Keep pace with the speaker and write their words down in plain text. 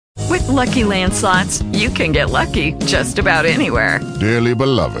Lucky Land Slots, you can get lucky just about anywhere. Dearly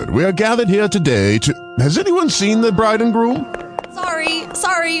beloved, we are gathered here today to... Has anyone seen the bride and groom?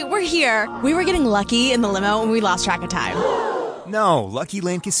 Sorry, we're here. We were getting lucky in the limo and we lost track of time. No, Lucky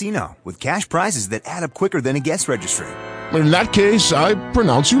Land Casino, with cash prizes that add up quicker than a guest registry. In that case, I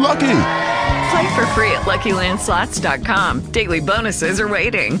pronounce you lucky. Play for free at LuckyLandSlots.com. Daily bonuses are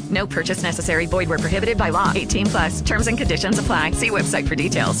waiting. No purchase necessary. Void where prohibited by law. 18+. Terms and conditions apply. See website for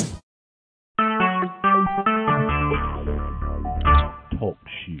details. Talk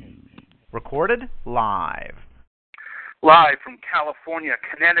shoes. Recorded live. Live from California,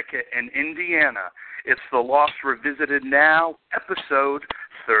 Connecticut, and Indiana, it's The Lost Revisited Now, episode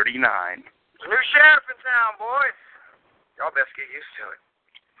 39. There's a new sheriff in town, boys. Y'all best get used to it.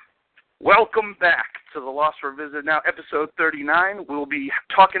 Welcome back to The Lost Revisited Now, episode 39. We'll be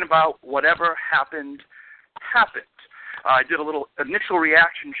talking about whatever happened. I did a little initial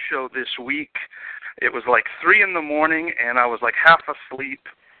reaction show this week. It was like 3 in the morning, and I was like half asleep.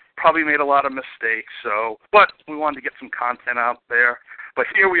 Probably made a lot of mistakes, but we wanted to get some content out there. But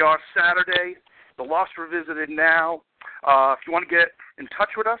here we are, Saturday, The Lost Revisited Now. If you want to get in touch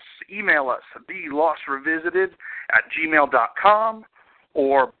with us, email us, thelostRevisited@gmail.com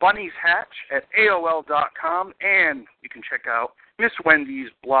or bunnieshatch@aol.com, and you can check out Miss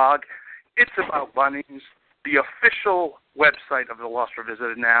Wendy's blog, It's About Bunnies, the official website of The Lost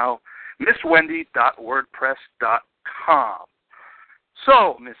Revisited Now, misswendy.wordpress.com.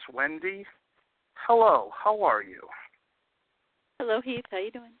 So, Miss Wendy, hello, how are you? Hello, Heath, how you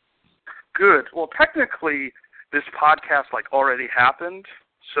doing? Good. Well, technically, this podcast, already happened,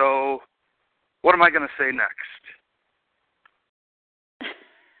 so what am I going to say next?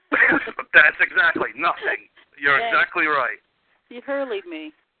 That's exactly nothing. You're exactly right. You hurlied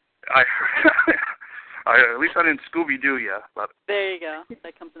me. At least I didn't Scooby-Doo you. But there you go.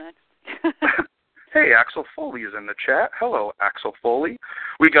 That comes next. Hey, Axel Foley is in the chat. Hello, Axel Foley.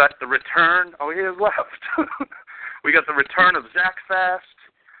 We got the return. Oh, he has left. We got the return of Zach Fast,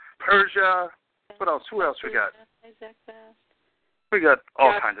 Persia. What else? Who else we got? Zach Fast. We got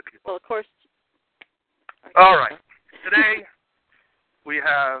all kinds of people. Well, of course. All right. Today, we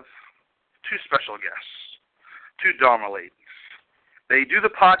have 2 special guests, 2 Dharma ladies. They do the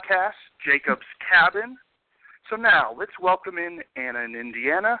podcast, Jacob's Cabin. So now, let's welcome in Anna in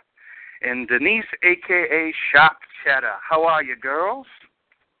Indiana and Denise, a.k.a. Shop Cheddar. How are you, girls?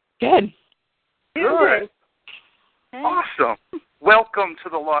 Good. Good. Hey. Awesome. Welcome to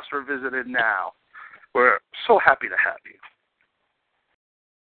The Lost Revisited Now. We're so happy to have you.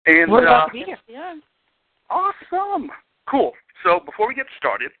 And we're glad to be here. Yeah. Awesome. Cool. So before we get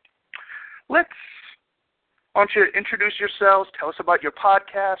started, why don't you introduce yourselves, tell us about your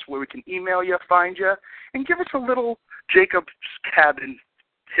podcast, where we can email you, find you, and give us a little Jacob's Cabin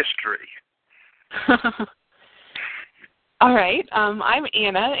history. All right. I'm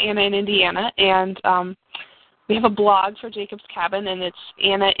Anna in Indiana, and we have a blog for Jacob's Cabin, and it's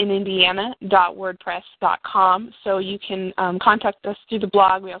annainindiana.wordpress.com, so you can contact us through the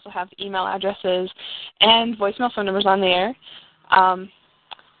blog. We also have email addresses and voicemail phone numbers on there.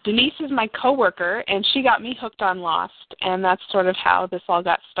 Denise is my coworker, and she got me hooked on Lost, and that's sort of how this all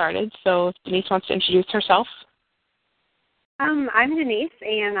got started. So if Denise wants to introduce herself. I'm Denise,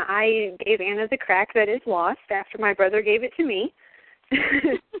 and I gave Anna the crack that is Lost after my brother gave it to me.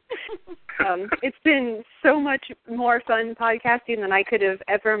 It's been so much more fun podcasting than I could have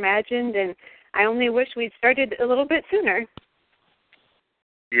ever imagined, and I only wish we'd started a little bit sooner.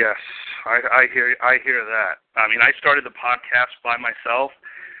 Yes, I hear that. I mean, I started the podcast by myself,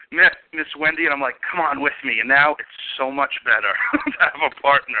 met Miss Wendy, and I'm like, come on with me. And now it's so much better to have a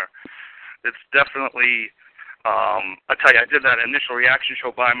partner. It's definitely, I tell you, I did that initial reaction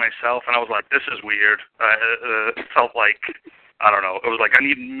show by myself, and I was like, this is weird. It felt like, I don't know, it was like I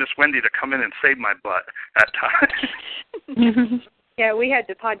need Miss Wendy to come in and save my butt at times. Yeah, we had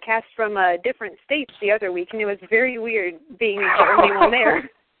to podcast from different states the other week, and it was very weird being the only one there.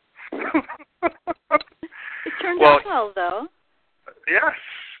 It turned out well, though. Yes.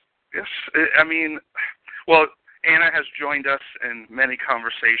 I mean, well, Anna has joined us in many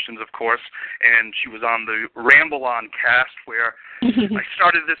conversations, of course, and she was on the Ramble On cast where I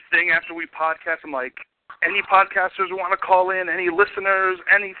started this thing after we podcast. I'm like, any podcasters who want to call in, any listeners,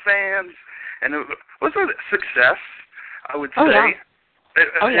 any fans, and it was a success, I would say.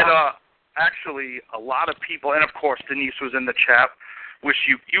 Actually, a lot of people, and of course Denise was in the chat. Wish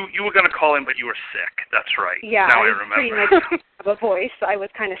you were going to call in, but you were sick. That's right. Yeah, now I I remember. pretty much have a voice. I was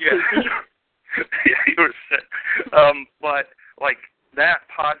kind of sleepy. Yeah, you were sick. But like that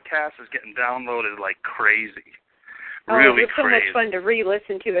podcast is getting downloaded like crazy. really it was so crazy. much fun to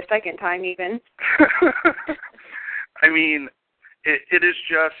re-listen to a second time, even. I mean, it is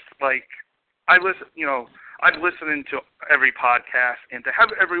just like I'm listening to every podcast, and to have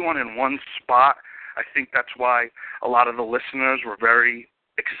everyone in one spot, I think that's why a lot of the listeners were very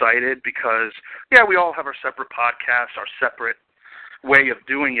excited because, yeah, we all have our separate podcasts, our separate way of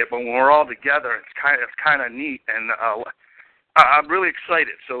doing it, but when we're all together, it's kind of neat, and I'm really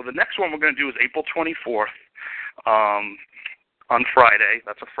excited. So the next one we're going to do is April 24th on Friday.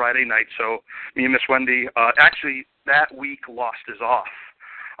 That's a Friday night, so me and Miss Wendy, actually, that week Lost is off.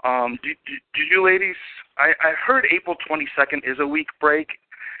 Did you ladies, I heard April 22nd is a week break.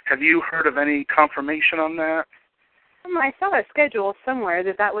 Have you heard of any confirmation on that? I saw a schedule somewhere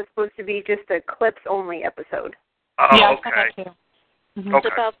that was supposed to be just a clips-only episode. Oh, yeah, okay. I saw that too. Mm-hmm. It's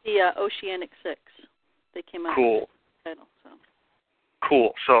about the Oceanic 6. They came out cool. with the title.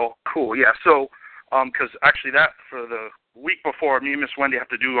 Cool, yeah. So, because actually that, for the week before, me and Miss Wendy have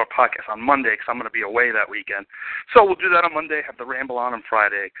to do our podcast on Monday because I'm going to be away that weekend. So we'll do that on Monday, have the ramble on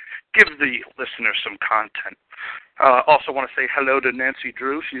Friday, give the listeners some content. Also want to say hello to Nancy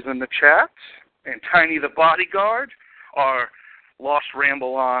Drew. She's in the chat. And Tiny the Bodyguard, our Lost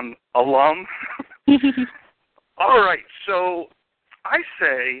Ramble On alum. All right, so I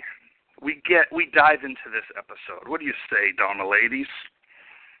say we dive into this episode. What do you say, Donna ladies?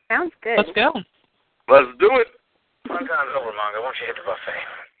 Sounds good. Let's go. Let's do it. One time's over, Mongo. Why don't you hit the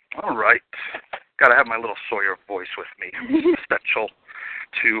buffet? All right. Got to have my little Sawyer voice with me. Essential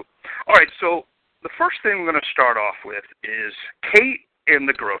too. All right, so the first thing we're going to start off with is Kate in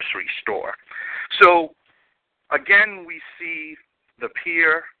the grocery store. So, again, we see the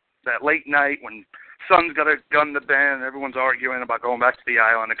pier that late night when Son's got a gun to Ben and everyone's arguing about going back to the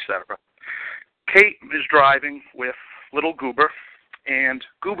island, etc. Kate is driving with little Goober, and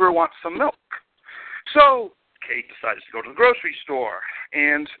Goober wants some milk. So Kate decides to go to the grocery store,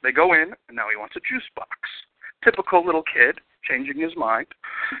 and they go in, and now he wants a juice box. Typical little kid, changing his mind.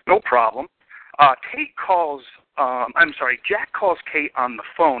 No problem. Jack calls Kate on the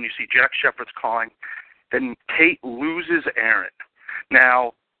phone. You see Jack Shepherd's calling. Then Kate loses Aaron.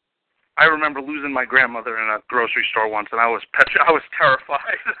 Now, I remember losing my grandmother in a grocery store once, and I was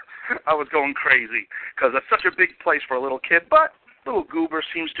terrified. I was going crazy because that's such a big place for a little kid. But little Goober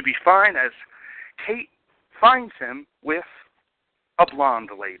seems to be fine as Kate finds him with a blonde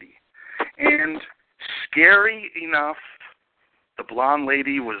lady. And scary enough, the blonde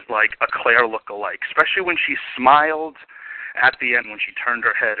lady was like a Claire look-alike, especially when she smiled at the end when she turned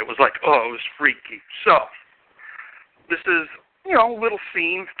her head. It was like, oh, it was freaky. So this is, a little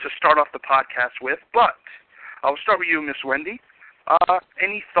scene to start off the podcast with, but I'll start with you, Miss Wendy.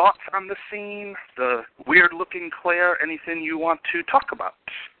 Any thoughts on the scene, the weird-looking Claire, anything you want to talk about?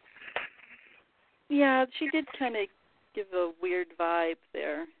 Yeah, she did kind of give a weird vibe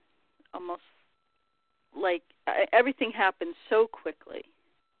there, almost like everything happened so quickly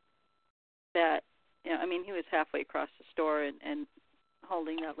that, he was halfway across the store and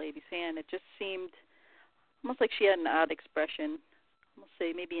holding that lady's hand. It just seemed almost like she had an odd expression. Almost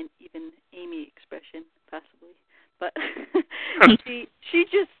say maybe an even Amy expression, possibly. But she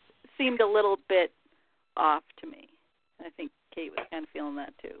just seemed a little bit off to me. I think Kate was kind of feeling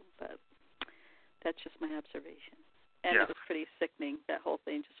that too, but that's just my observation. And It was pretty sickening. That whole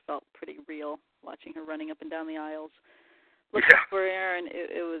thing just felt pretty real, watching her running up and down the aisles. Looking for Aaron,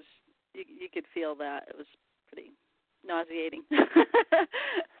 it was, you could feel that. It was pretty nauseating.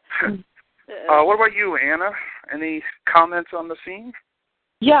 What about you, Anna? Any comments on the scene?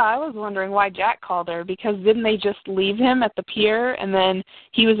 Yeah, I was wondering why Jack called her, because didn't they just leave him at the pier and then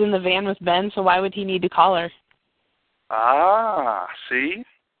he was in the van with Ben, so why would he need to call her? Ah, see?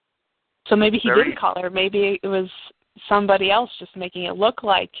 So maybe he didn't call her. Maybe it was somebody else just making it look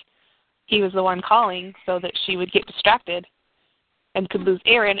like he was the one calling so that she would get distracted and could lose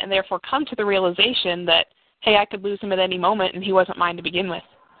Aaron and therefore come to the realization that, hey, I could lose him at any moment and he wasn't mine to begin with.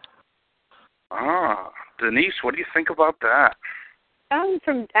 Ah, Denise, what do you think about that?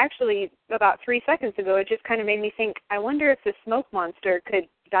 From actually about 3 seconds ago, it just kind of made me think, I wonder if the smoke monster could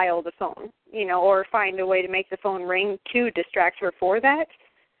dial the phone, or find a way to make the phone ring to distract her for that.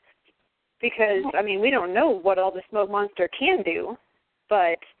 Because, we don't know what all the smoke monster can do,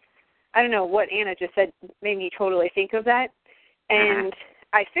 but I don't know, what Anna just said made me totally think of that. And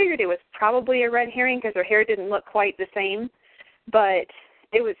I figured it was probably a red herring because her hair didn't look quite the same, but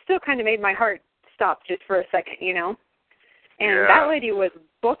it was still kind of made my heart stop just for a second, And that lady was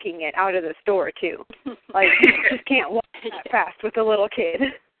booking it out of the store, too. Like, you just can't walk that fast with a little kid.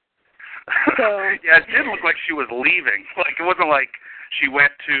 So yeah, it did look like she was leaving. Like, it wasn't like she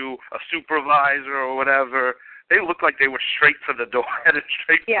went to a supervisor or whatever. they looked like they were straight for the door, headed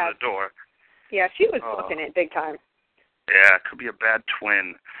straight for the door. Yeah, she was looking it big time. Yeah, it could be a bad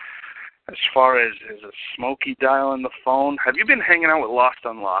twin. As far as a Smokey dialing the phone, have you been hanging out with Lost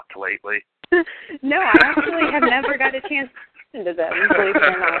Unlocked lately? No, I actually have never got a chance to listen to them, believe it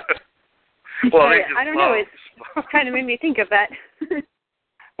or not. Well, I don't know. It kind of made me think of that.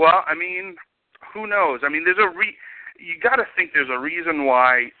 Well, I mean, who knows? I mean, you got to think there's a reason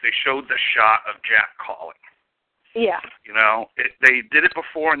why they showed the shot of Jack calling. Yeah. You know, they did it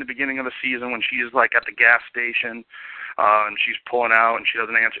before in the beginning of the season when she's like at the gas station and she's pulling out and she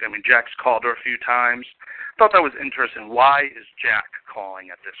doesn't answer. I mean, Jack's called her a few times. I thought that was interesting. Why is Jack calling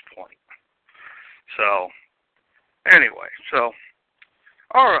at this point? So, anyway,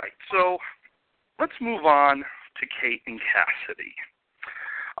 all right. So, let's move on to Kate and Cassidy.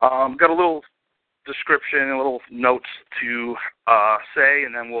 Got a little description, a little notes to say,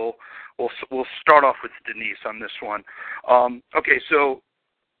 and then we'll start off with Denise on this one. Okay, so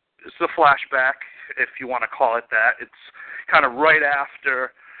it's a flashback, if you want to call it that. It's kind of right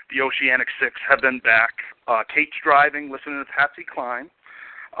after the Oceanic Six have been back. Kate's driving, listening to Patsy Cline.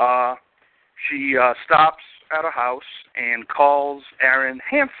 She stops at a house and calls Aaron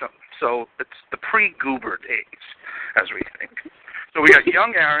handsome. So it's the pre-Goober days, as we think. So we got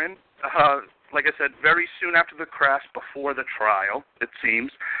young Aaron, like I said, very soon after the crash, before the trial, it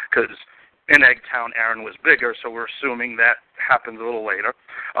seems, because in Eggtown, Aaron was bigger, so we're assuming that happens a little later.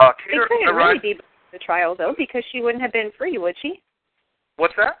 It couldn't really be before the trial, though, because she wouldn't have been free, would she?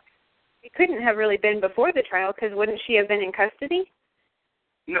 What's that? It couldn't have really been before the trial, because wouldn't she have been in custody?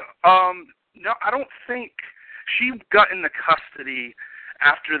 No, no, I don't think she got into custody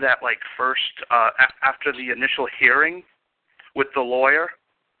after that, like, first, after the initial hearing with the lawyer.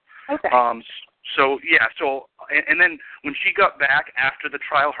 Okay. So, yeah, and then when she got back after the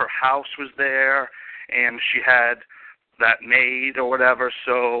trial, her house was there, and she had that maid or whatever,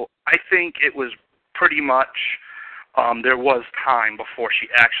 so I think it was pretty much, there was time before she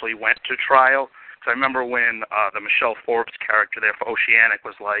actually went to trial, because I remember when the Michelle Forbes character there for Oceanic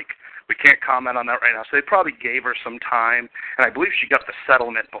was like, we can't comment on that right now, so they probably gave her some time, and I believe she got the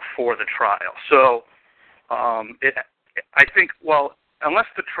settlement before the trial, so I think, well, unless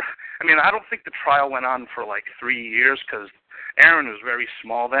I don't think the trial went on for like 3 years because Aaron was very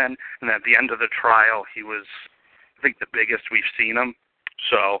small then, and at the end of the trial, he was, I think, the biggest we've seen him.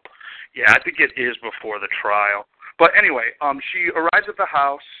 So, yeah, I think it is before the trial. But anyway, she arrives at the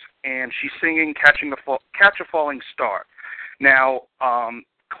house, and she's singing Catch a Falling Star. Now,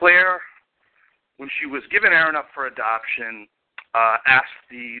 Claire, when she was giving Aaron up for adoption, asked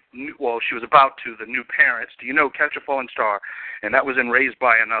she was about to, the new parents, do you know Catch a Falling Star? And that was in Raised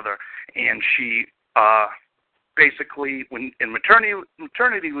by Another. And she basically, when in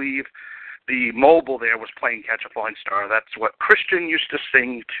maternity leave, the mobile there was playing Catch a Falling Star. That's what Christian used to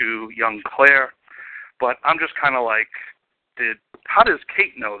sing to young Claire. But I'm just kind of like, how does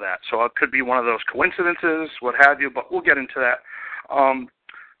Kate know that? So it could be one of those coincidences, what have you, but we'll get into that.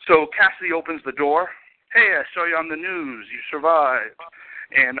 So Cassidy opens the door. Hey, I saw you on the news. You survived.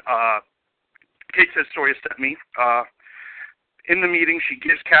 And Kate says, Sawyer sent me. In the meeting, she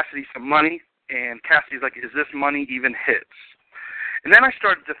gives Cassidy some money, and Cassidy's like, is this money even his? And then I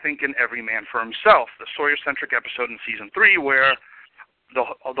started to think in Every Man for Himself, the Sawyer-centric episode in Season 3 where the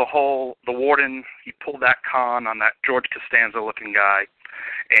warden, he pulled that con on that George Costanza-looking guy,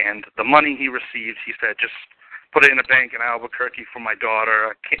 and the money he received, he said, just put it in a bank in Albuquerque for my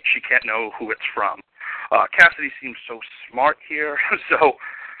daughter. She can't know who it's from. Cassidy seems so smart here.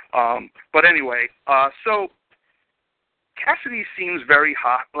 But anyway, so Cassidy seems very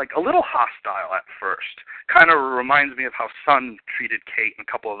a little hostile at first. Kind of reminds me of how Sun treated Kate in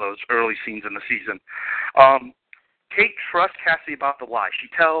a couple of those early scenes in the season. Kate trusts Cassidy about the lie. She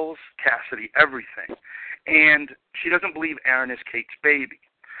tells Cassidy everything. And she doesn't believe Aaron is Kate's baby.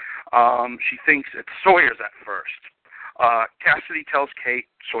 She thinks it's Sawyer's at first. Cassidy tells Kate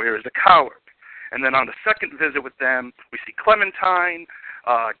Sawyer is a coward. And then on the second visit with them, we see Clementine.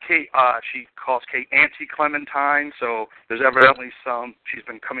 She calls Kate Auntie Clementine, so there's evidently she's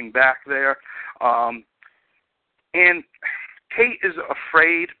been coming back there. And Kate is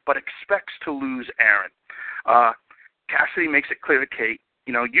afraid but expects to lose Aaron. Cassidy makes it clear to Kate,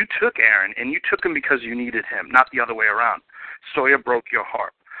 you took Aaron, and you took him because you needed him, not the other way around. Sawyer broke your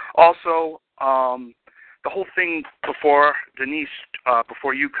heart. Also, the whole thing before, Denise,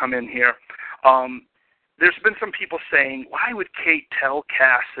 before you come in here, there's been some people saying, why would Kate tell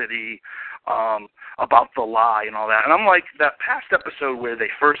Cassidy about the lie and all that? And I'm like, that past episode where they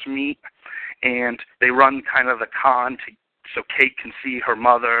first meet and they run kind of the con so Kate can see her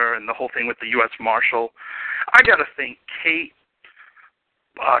mother and the whole thing with the U.S. Marshal. I got to think Kate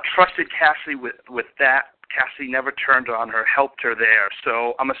trusted Cassidy with that. Cassidy never turned on her, helped her there.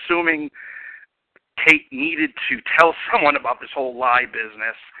 So I'm assuming Kate needed to tell someone about this whole lie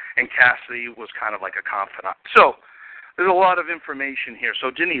business, and Cassidy was kind of like a confidant. So there's a lot of information here.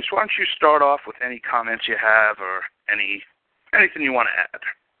 So, Denise, why don't you start off with any comments you have or anything you want to add?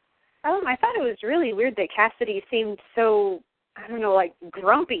 I thought it was really weird that Cassidy seemed so, I don't know, like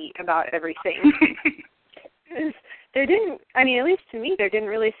grumpy about everything. There didn't, I mean, at least to me, there didn't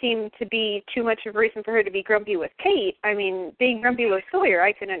really seem to be too much of a reason for her to be grumpy with Kate. I mean, being grumpy with Sawyer,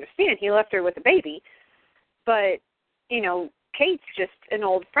 I can understand. He left her with a baby. But, you know, Kate's just an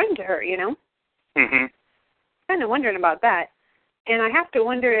old friend to her, you know? Mm-hmm. Kind of wondering about that. And I have to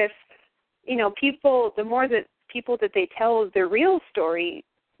wonder if, you know, the more that people that they tell the real story,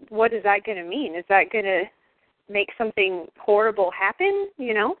 what is that going to mean? Is that going to make something horrible happen,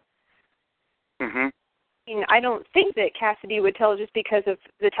 you know? Mm-hmm. I mean, I don't think that Cassidy would tell just because of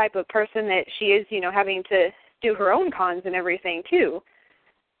the type of person that she is, you know, having to do her own cons and everything, too.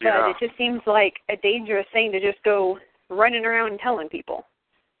 But yeah. It just seems like a dangerous thing to just go running around and telling people.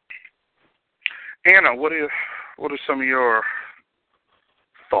 Anna, what are some of your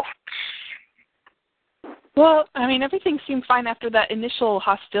thoughts? Well, I mean, everything seemed fine after that initial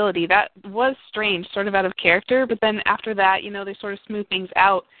hostility. That was strange, sort of out of character, but then after that, you know, they sort of smooth things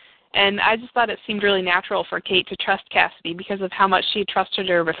out. And I just thought it seemed really natural for Kate to trust Cassidy because of how much she trusted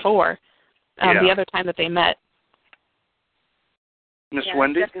her before, the other time that they met. Miss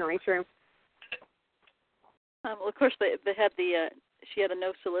Wendy? That's definitely true. Well, of course, they had she had a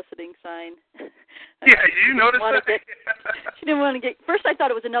no soliciting sign. Yeah, you noticed that? She didn't want to get, first I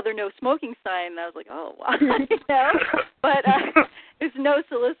thought it was another no smoking sign, and I was like, oh, wow, you know? But it was no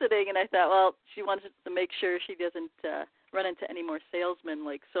soliciting, and I thought, well, she wants to make sure she doesn't run into any more salesmen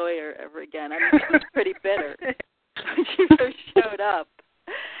like Sawyer ever again. I mean, she was pretty bitter when she first showed up.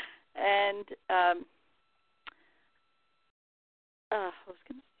 And I was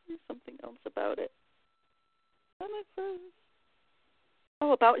going to say something else about it.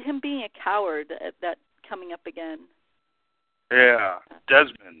 Oh, about him being a coward, that coming up again. Yeah,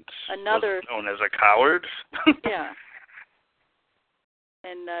 Desmond was known as a coward. Yeah.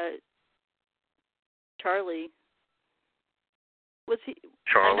 And Charlie. Was he?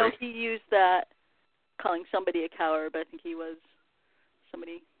 Charlie. I know he used that, calling somebody a coward, but I think he was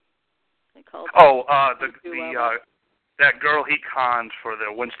somebody they called. Oh, that girl he conned for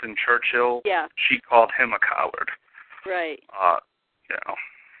the Winston Churchill. Yeah. She called him a coward. Right. You know,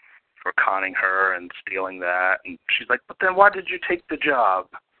 for conning her and stealing that, and she's like, "But then why did you take the job?"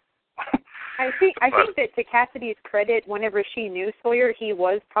 I think that to Cassidy's credit, whenever she knew Sawyer, he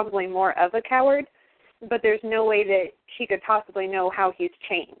was probably more of a coward. But there's no way that she could possibly know how he's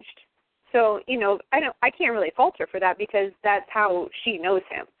changed. So, you know, I can't really fault her for that because that's how she knows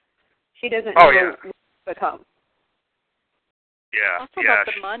him. She doesn't know what he's become. Yeah. Also about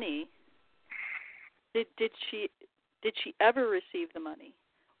the money. Did she ever receive the money,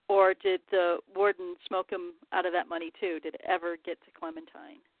 or did the warden smoke him out of that money too? Did it ever get to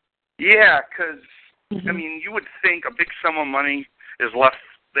Clementine? Yeah, because I mean, you would think a big sum of money is left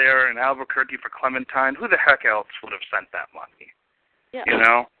there in Albuquerque for Clementine. Who the heck else would have sent that money? Yeah. You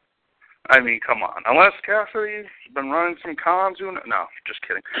know? I mean, come on. Unless Cassidy's been running some cons. No, just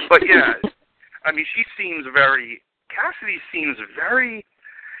kidding. But yeah, I mean, Cassidy seems very,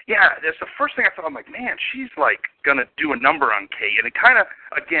 that's the first thing I thought. I'm like, man, she's like going to do a number on Kate. And it kind of,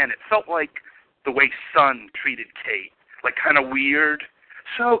 again, it felt like the way Son treated Kate. Like kind of weird.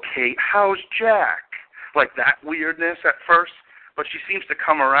 So, Kate, how's Jack? Like that weirdness at first. But she seems to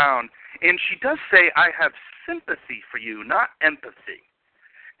come around. And she does say, I have sympathy for you, not empathy.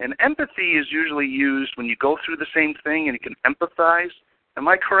 And empathy is usually used when you go through the same thing and you can empathize. Am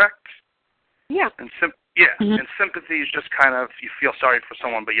I correct? Yeah. And and sympathy is just kind of, you feel sorry for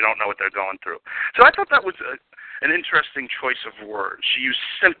someone, but you don't know what they're going through. So I thought that was an interesting choice of words. She used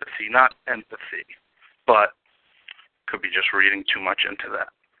sympathy, not empathy. But could be just reading too much into that.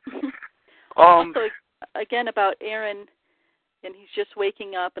 Also, again, about Aaron, and he's just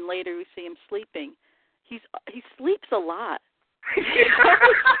waking up, and later we see him sleeping. He sleeps a lot.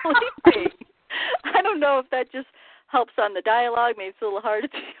 Sleeping. I don't know if that just helps on the dialogue. Maybe it's a little hard to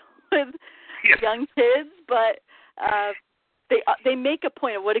deal with young kids, but they make a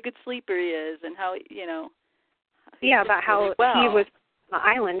point of what a good sleeper he is and how, you know. Yeah, about how he was on the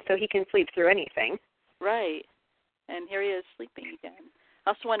island so he can sleep through anything. Right. And here he is sleeping again. I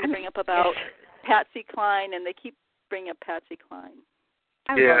also wanted to bring up about Patsy Cline, and they keep bringing up Patsy Cline.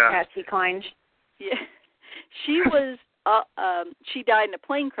 I love Patsy Cline. Yeah. She was she died in a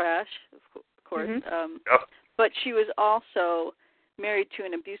plane crash, of course, but she was also married to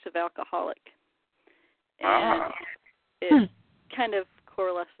an abusive alcoholic. And it kind of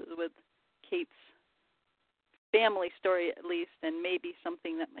coalesces with Kate's family story, at least, and maybe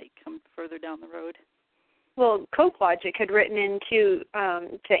something that might come further down the road. Well, Coke Logic had written into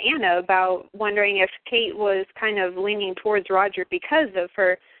to Anna about wondering if Kate was kind of leaning towards Roger because of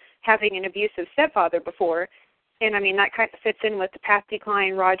her having an abusive stepfather before. And, I mean, that kind of fits in with the path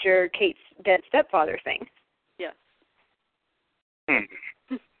decline, Roger, Kate's dead stepfather thing. Yes.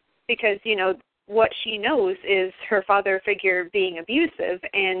 Because, you know, what she knows is her father figure being abusive,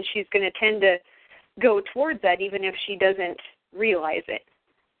 and she's going to tend to go towards that even if she doesn't realize it.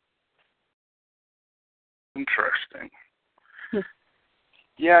 Interesting.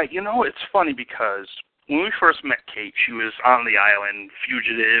 Yeah, you know, it's funny because when we first met Kate, she was on the island,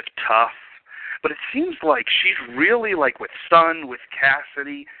 fugitive, tough, but it seems like she's really, like, with Sun, with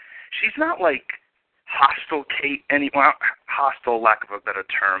Cassidy, she's not, like, hostile Kate, well, hostile, lack of a better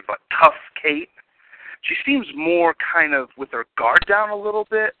term, but tough Kate. She seems more kind of with her guard down a little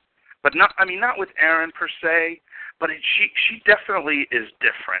bit, but not with Aaron per se, but she definitely is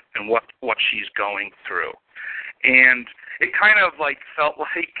different in what she's going through. And it kind of, like, felt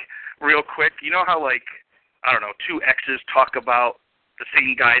like, real quick, you know how, like, I don't know, two exes talk about the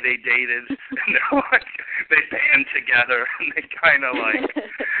same guy they dated, and they're like, they band together, and they kind of, like,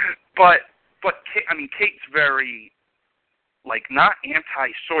 but Kate, I mean, Kate's very, like, not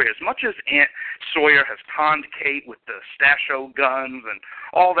anti-Sawyer. As much as Aunt Sawyer has conned Kate with the Stasho guns and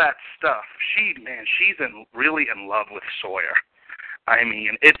all that stuff, she's really in love with Sawyer. I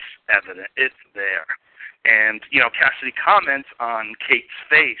mean, it's evident. It's there. And, you know, Cassidy comments on Kate's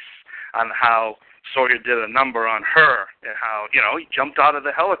face on how Sawyer did a number on her and how, you know, he jumped out of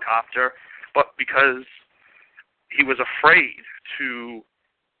the helicopter, but because he was afraid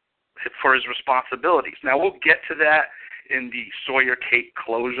for his responsibilities. Now, we'll get to that in the Sawyer-Kate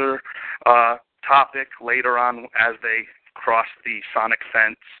closure topic later on as they cross the sonic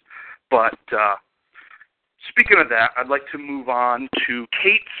fence. But speaking of that, I'd like to move on to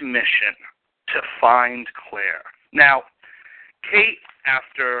Kate's mission to find Claire. Now, Kate,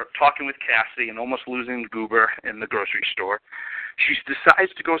 after talking with Cassidy and almost losing Goober in the grocery store, she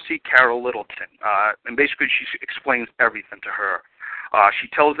decides to go see Carol Littleton. And basically she explains everything to her. She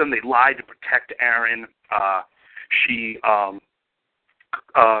tells them they lied to protect Aaron. She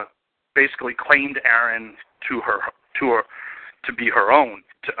basically claimed Aaron to be her own,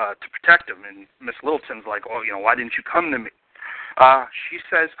 to protect him. And Miss Littleton's like, oh, you know, why didn't you come to me? She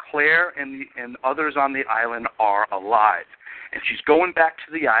says Claire and others on the island are alive, and she's going back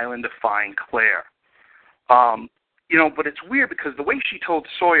to the island to find Claire. You know, but it's weird because the way she told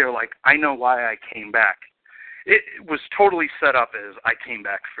Sawyer, like, I know why I came back, it was totally set up as I came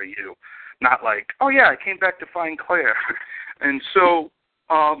back for you, not like, oh yeah, I came back to find Claire. And so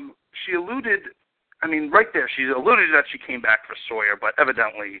she alluded, I mean, right there, she alluded that she came back for Sawyer, but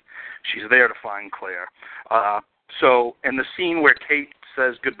evidently she's there to find Claire. So in the scene where Kate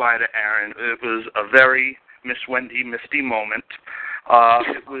says goodbye to Aaron, it was a very Miss Wendy misty moment.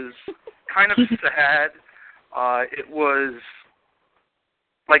 It was kind of sad. It was,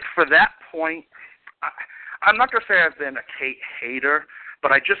 like, for that point, I'm not going to say I've been a Kate hater,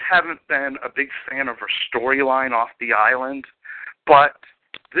 but I just haven't been a big fan of her storyline off the island. But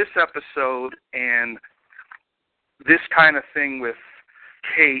this episode and this kind of thing with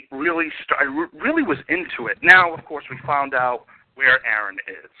Kate really I really was into it. Now, of course, we found out where Aaron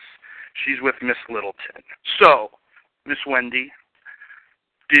is. She's with Miss Littleton. So, Miss Wendy,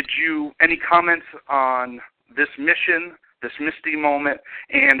 any comments on this mission, this misty moment,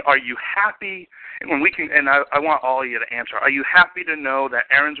 and are you happy? And I want all of you to answer. Are you happy to know that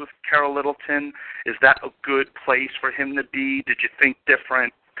Aaron's with Carol Littleton? Is that a good place for him to be? Did you think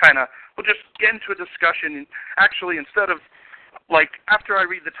different? We'll just get into a discussion. Actually, instead of, like, after I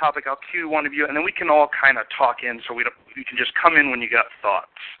read the topic, I'll cue one of you, and then we can all kind of talk in, so you can just come in when you got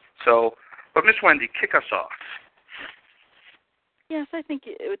thoughts. So, but Miss Wendy, kick us off. Yes, I think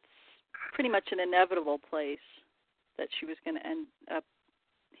it's pretty much an inevitable place that she was going to end up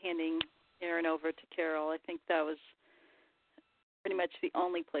handing Aaron over to Carol. I think that was pretty much the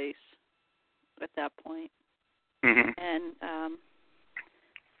only place at that point. Mm-hmm. And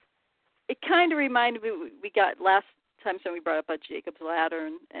it kind of reminded me, we got last time we brought up about Jacob's Ladder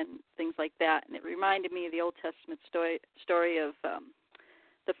and things like that, and it reminded me of the Old Testament story of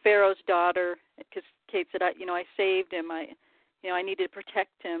the Pharaoh's daughter, because Kate said, I saved him, I needed to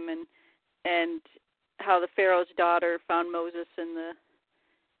protect him, and how the Pharaoh's daughter found Moses in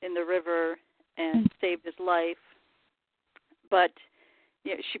the river and saved his life, but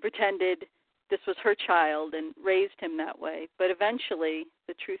she pretended this was her child and raised him that way. But eventually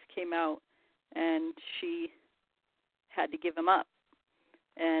the truth came out, and she had to give him up.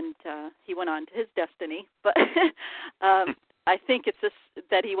 And he went on to his destiny. But I think it's just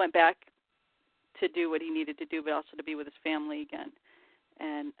that he went back to do what he needed to do, but also to be with his family again.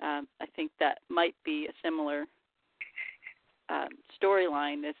 And I think that might be a similar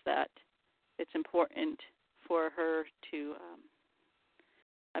storyline, is that it's important for her to,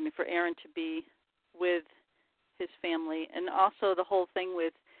 for Aaron to be with his family. And also the whole thing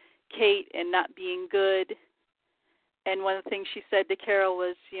with Kate and not being good. And one of the things she said to Carol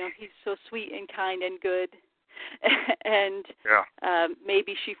was, he's so sweet and kind and good. And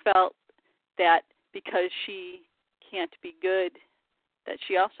maybe she felt that because she can't be good, that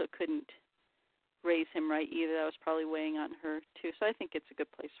she also couldn't raise him right either. That was probably weighing on her too. So I think it's a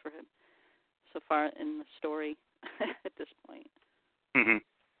good place for him so far in the story at this point. Mm-hmm.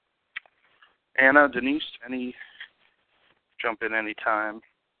 Anna, Denise, jump in any time?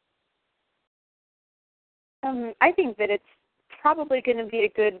 I think that it's probably going to be a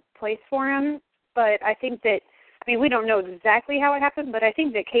good place for him, but I think that, we don't know exactly how it happened, but I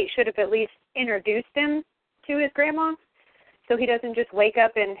think that Kate should have at least introduced him to his grandma, so he doesn't just wake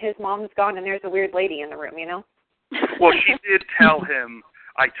up and his mom's gone and there's a weird lady in the room, Well, she did tell him,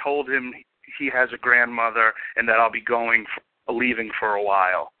 I told him he has a grandmother and that I'll be leaving for a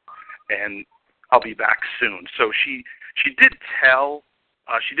while, and I'll be back soon. So she did tell,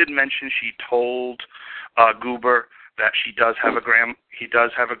 she did mention she told Goober that he does have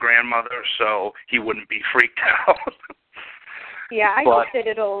a grandmother, so he wouldn't be freaked out. Yeah, I hope that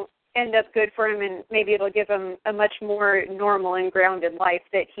it'll end up good for him, and maybe it'll give him a much more normal and grounded life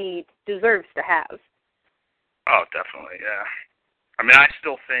that he deserves to have. Oh, definitely, yeah. I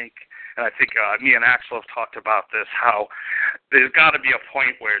still think, and I think me and Axel have talked about this, how there's got to be a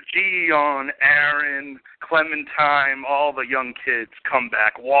point where Gion, Aaron, Clementine, all the young kids come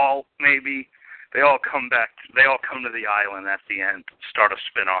back. Walt, maybe. They all come back. They all come to the island at the end, start a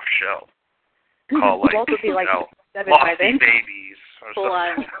spin-off show called, Walt would be like 7 Lofty by then. Babies or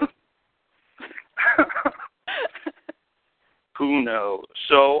Full something. Who knows?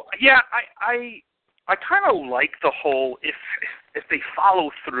 So, yeah, I kind of like the whole, if they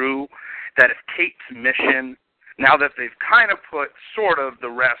follow through, that if Kate's mission, now that they've kind of put sort of the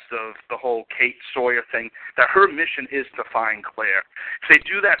rest of the whole Kate Sawyer thing, that her mission is to find Claire. If they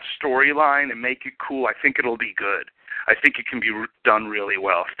do that storyline and make it cool, I think it'll be good. I think it can be done really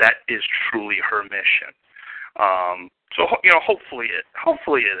well if that is truly her mission. So, hopefully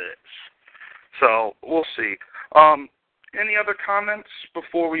it is. So, we'll see. Any other comments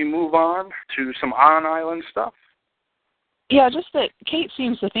before we move on to some on-island stuff? Yeah, just that Kate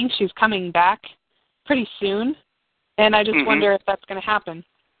seems to think she's coming back pretty soon, and I just wonder if that's going to happen.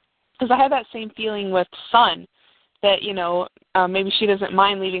 Because I have that same feeling with Sun, that, maybe she doesn't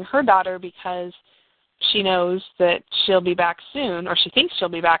mind leaving her daughter because she knows that she'll be back soon, or she thinks she'll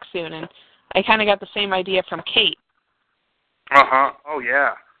be back soon, and I kind of got the same idea from Kate. Uh-huh. Oh,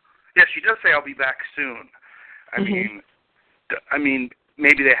 yeah. Yeah, she does say, I'll be back soon. I mean,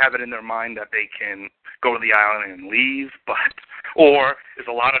 maybe they have it in their mind that they can go to the island and leave, or is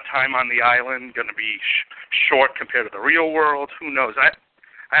a lot of time on the island going to be short compared to the real world? Who knows?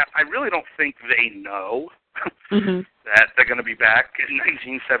 I really don't think they know that they're going to be back in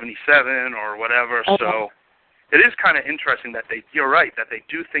 1977 or whatever. Okay. So it is kind of interesting that you're right, that they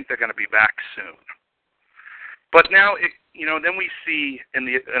do think they're going to be back soon. But now, then we see in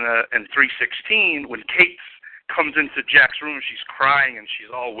 316 when Kate comes into Jack's room, she's crying and she's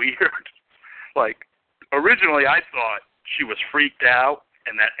all weird. Originally I thought she was freaked out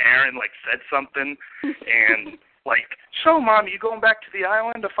and that Aaron, said something and, so, Mom, you going back to the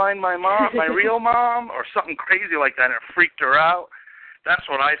island to find my mom, my real mom, or something crazy like that, and it freaked her out. That's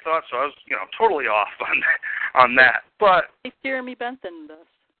what I thought, so I was, totally off on that. But Jeremy Bentham does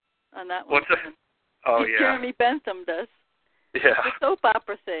on that one. What's that? Oh, yeah. Jeremy Bentham does. Yeah. The soap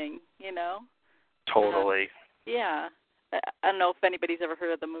opera thing, Totally. Yeah. I don't know if anybody's ever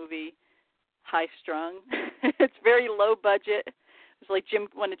heard of the movie High Strung. It's very low budget. It's like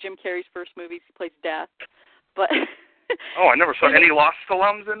one of Jim Carrey's first movies. He plays Death. But oh, I never saw any Lost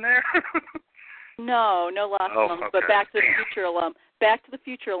alums in there? No Lost alums, okay. but Back to the Future alum. Back to the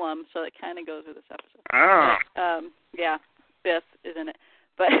Future alum, so it kind of goes with this episode. Oh. But, yeah, Biff is in it.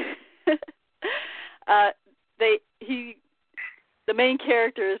 But the main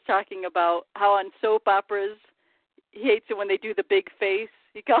character is talking about how on soap operas he hates it when they do the big face.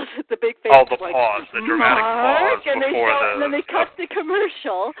 He calls it the big face. Oh, the pause, the dramatic pause and then they cut the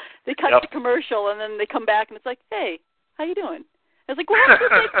commercial. They cut the commercial, and then they come back, and it's like, hey, how you doing? I was like, well, what's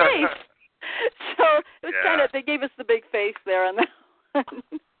your big face? So it was kind of, they gave us the big face there on that one.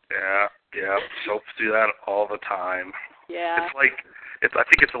 Yeah. Soaps do that all the time. Yeah. I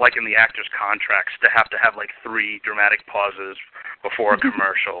think it's like in the actors' contracts to have like 3 dramatic pauses before a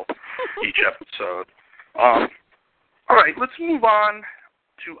commercial each episode. All right, let's move on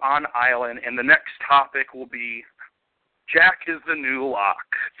to On Island, and the next topic will be Jack is the new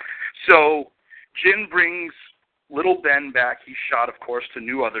Locke. So Jin brings little Ben back. He's shot, of course, to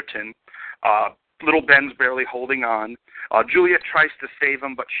New Otherton. Little Ben's barely holding on. Juliet tries to save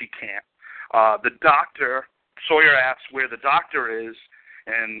him, but she can't. The doctor, Sawyer asks where the doctor is,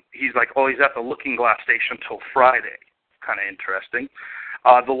 and he's like, oh, he's at the Looking Glass station till Friday. Kind of interesting.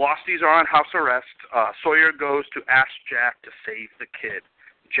 The Losties are on house arrest. Sawyer goes to ask Jack to save the kid.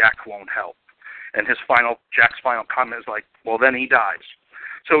 Jack won't help. And Jack's final comment is like, well, then he dies.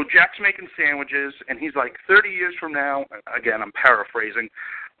 So Jack's making sandwiches, and he's like, 30 years from now, again, I'm paraphrasing,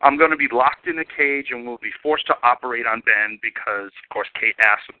 I'm going to be locked in a cage and will be forced to operate on Ben because, of course, Kate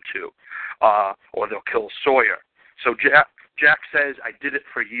asked him to, or they'll kill Sawyer. So Jack says, I did it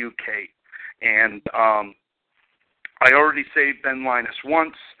for you, Kate. And I already saved Ben Linus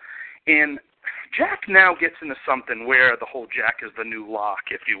once. And Jack now gets into something where the whole Jack is the new Locke,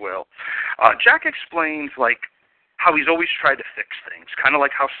 if you will. Jack explains, like, how he's always tried to fix things, kind of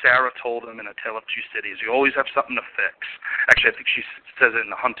like how Sarah told him in A Tale of Two Cities. You always have something to fix. Actually, I think she says it in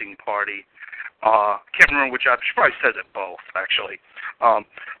The Hunting Party. Can't remember which. She probably says it both, actually.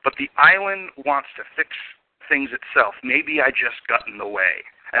 But the island wants to fix things itself. Maybe I just got in the way.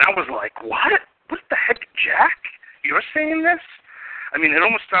 And I was like, what? What the heck, Jack? You're saying this? I mean, it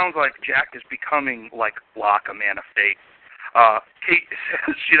almost sounds like Jack is becoming like Locke, a man of fate. Kate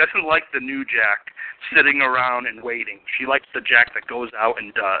says she doesn't like the new Jack sitting around and waiting. She likes the Jack that goes out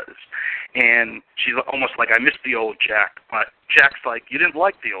and does. And she's almost like, I miss the old Jack. But Jack's like, you didn't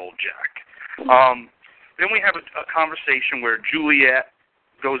like the old Jack. Then we have a conversation where Juliet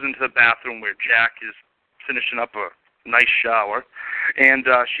goes into the bathroom where Jack is finishing up a nice shower. And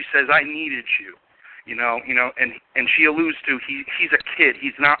she says, I needed you. You know, and she alludes to he's a kid.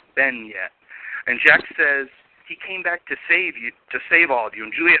 He's not Ben yet. And Jack says, he came back to save you, to save all of you.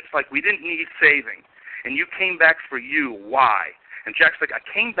 And Juliet's like, we didn't need saving. And you came back for you. Why? And Jack's like, I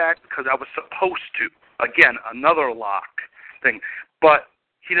came back because I was supposed to. Again, another Locke thing. But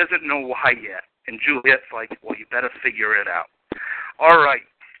he doesn't know why yet. And Juliet's like, well, you better figure it out. All right,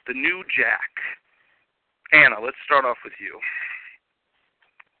 the new Jack. Anna, let's start off with you.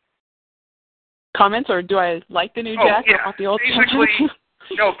 Comments, or do I like the new Jack or not the old Jack?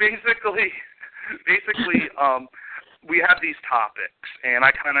 Basically, we have these topics, and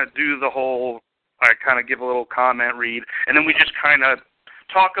I kind of give a little comment read, and then we just kind of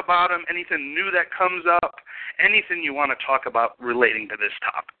talk about them, anything new that comes up, anything you want to talk about relating to this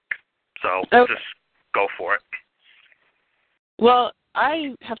topic. So Just go for it. Well,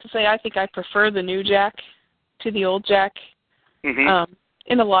 I have to say I think I prefer the new Jack to the old Jack. Mm-hmm.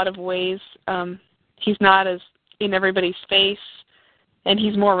 In a lot of ways. He's not as in everybody's face, and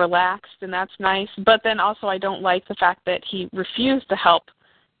he's more relaxed, and that's nice. But then also I don't like the fact that he refused to help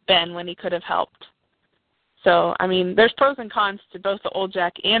Ben when he could have helped. So, I mean, there's pros and cons to both the old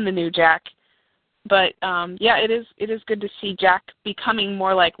Jack and the new Jack. But, it is good to see Jack becoming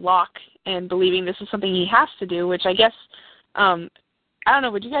more like Locke and believing this is something he has to do, which I guess, I don't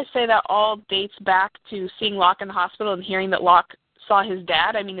know, would you guys say that all dates back to seeing Locke in the hospital and hearing that Locke saw his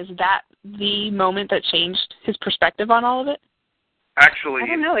dad? I mean, is that the moment that changed his perspective on all of it? Actually, I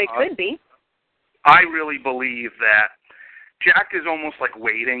don't know. It could be. I really believe that Jack is almost like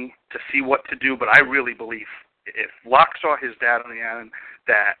waiting to see what to do, but I really believe if Locke saw his dad on the island,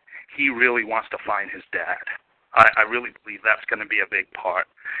 that he really wants to find his dad. I really believe that's going to be a big part.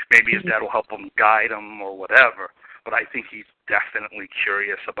 Maybe his dad will help him, guide him, or whatever. But I think he's definitely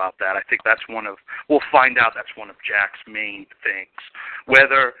curious about that. I think that's we'll find out that's one of Jack's main things.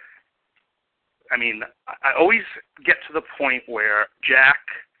 I always get to the point where Jack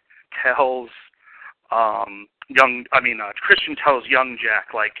tells Christian tells young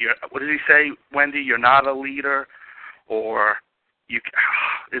Jack, like, what did he say, Wendy? You're not a leader, or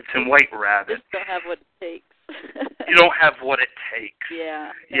it's in White Rabbit. You don't have what it takes. You don't have what it takes.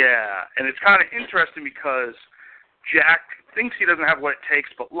 Yeah. Yeah, and it's kind of interesting because Jack thinks he doesn't have what it takes,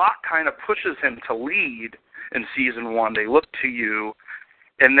 but Locke kind of pushes him to lead in season 1. They look to you,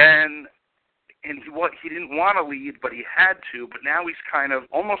 and he didn't want to lead, but he had to, but now he's kind of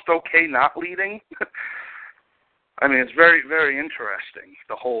almost okay not leading. I mean, it's very, very interesting,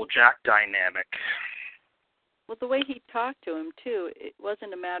 the whole Jack dynamic. Well, the way he talked to him, too, it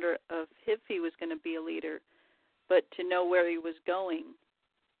wasn't a matter of if he was going to be a leader, but to know where he was going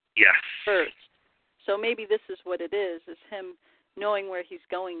Yes. first. So maybe this is what it is him knowing where he's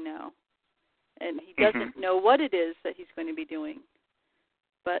going now. And he doesn't know what it is that he's going to be doing.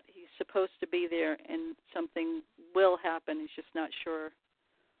 But he's supposed to be there, and something will happen. He's just not sure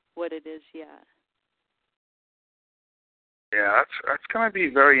what it is yet. Yeah, that's going to be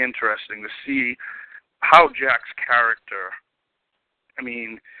very interesting to see how Jack's character, I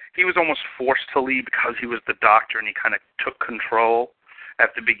mean, he was almost forced to leave because he was the doctor and he kind of took control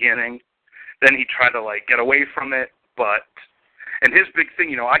at the beginning. Then he tried to, like, get away from it, and his big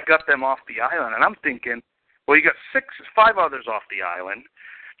thing, I got them off the island, and I'm thinking, well, you got 5 others off the island.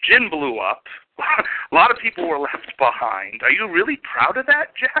 Jin blew up. A lot of people were left behind. Are you really proud of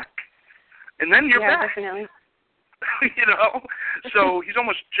that, Jack? And then you're back. Definitely. So he's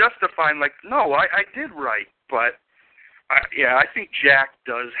almost justifying, like, no, I did right, but I think Jack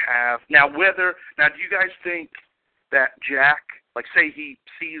does have. Now, do you guys think that Jack, like, say he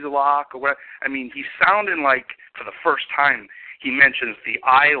sees Locke or whatever, I mean, he's sounding like, for the first time, he mentions the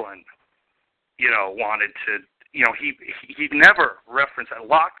island, wanted to, he never referenced that.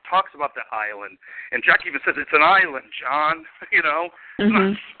 Locke talks about the island, and Jack even says, it's an island, John, it's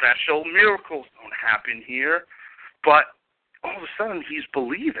not special, miracles don't happen here, but all of a sudden he's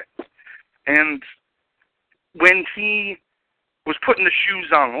believing. And when he was putting the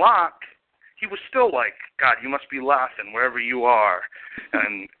shoes on Locke, he was still like, God, you must be laughing wherever you are.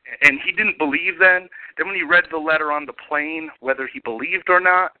 And he didn't believe then. Then when he read the letter on the plane, whether he believed or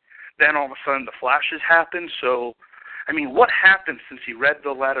not, then all of a sudden the flashes happened. So, I mean, what happened since he read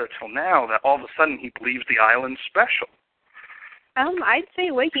the letter till now that all of a sudden he believes the island's special? I'd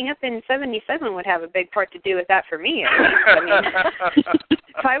say waking up in 77 would have a big part to do with that for me, at least. I mean,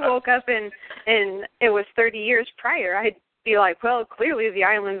 if I woke up and it was 30 years prior, I'd be like, well, clearly the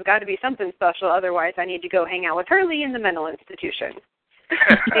island's got to be something special, otherwise I need to go hang out with Hurley in the mental institution.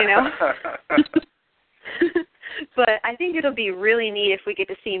 But I think it'll be really neat if we get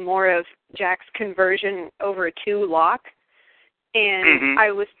to see more of Jack's conversion over to Locke. And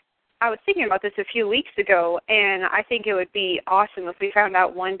I was thinking about this a few weeks ago, and I think it would be awesome if we found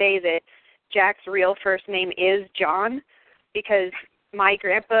out one day that Jack's real first name is John, because my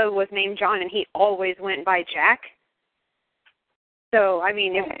grandpa was named John and he always went by Jack. So, I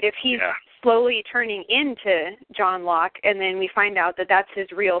mean, if he's slowly turning into John Locke and then we find out that that's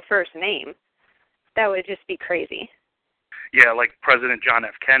his real first name, that would just be crazy. Yeah, like President John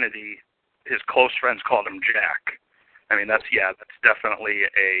F. Kennedy, his close friends called him Jack. I mean, that's definitely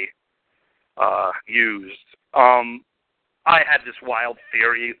used. I had this wild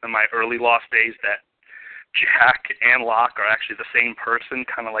theory in my early Lost days that Jack and Locke are actually the same person,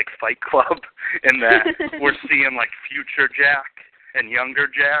 kind of like Fight Club, in that we're seeing, like, future Jack and younger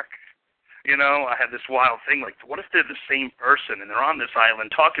Jack. I had this wild thing, like, what if they're the same person and they're on this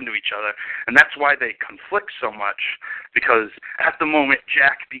island talking to each other? And that's why they conflict so much, because at the moment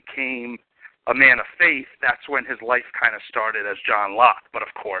Jack became a man of faith, that's when his life kind of started as John Locke. But,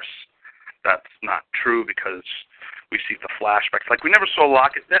 of course, that's not true because we see the flashbacks. Like, we never saw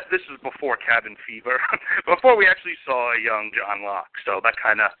Locke. This is before Cabin Fever, before we actually saw a young John Locke. So that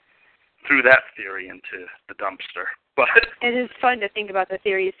kind of threw that theory into the dumpster. But it is fun to think about the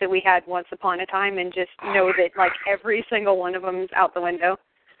theories that we had once upon a time and just know that, like, every single one of them is out the window.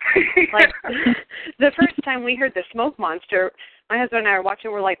 Like, the first time we heard the smoke monster, my husband and I were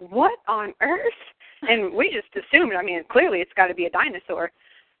watching, we're like, what on earth? And we just assumed, I mean, clearly it's got to be a dinosaur.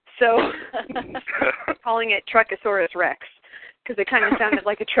 So, calling it Truckosaurus Rex, because it kind of sounded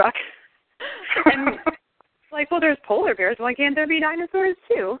like a truck. And, like, well, there's polar bears. Why can't there be dinosaurs,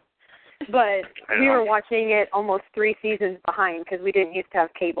 too? But we were watching it almost 3 seasons behind because we didn't used to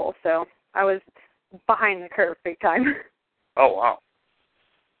have cable, so I was behind the curve big time. Oh, wow.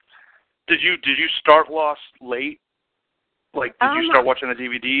 Did you start Lost late? Like, did you start watching the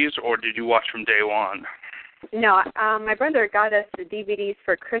DVDs, or did you watch from day one? No, my brother got us the DVDs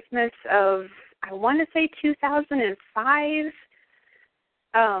for Christmas of, I want to say 2005.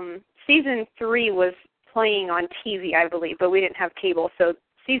 Season 3 was playing on TV, I believe, but we didn't have cable, so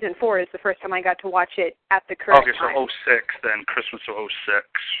Season 4 is the first time I got to watch it at the current time. Okay, so 06 then, Christmas of 06.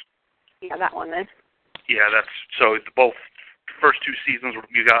 Yeah, that one then. Yeah, so both first 2 seasons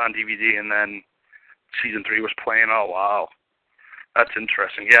you got on DVD, and then Season 3 was playing. Oh, wow. That's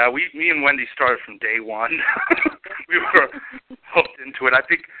interesting. Yeah, me and Wendy started from day one. We were hooked into it. I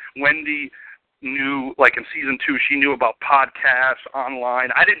think Wendy knew, like in Season 2, she knew about podcasts, online.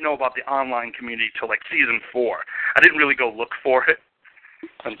 I didn't know about the online community till like Season 4. I didn't really go look for it.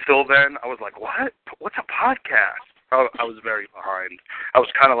 Until then, I was like, what? What's a podcast? I was very behind. I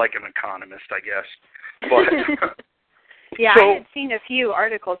was kind of like an economist, I guess. But yeah, so, I had seen a few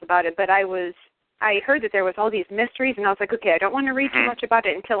articles about it, but I heard that there was all these mysteries, and I was like, okay, I don't want to read too much about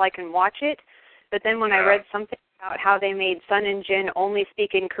it until I can watch it. But then when I read something about how they made Sun and Jin only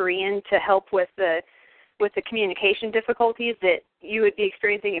speak in Korean to help with the communication difficulties that you would be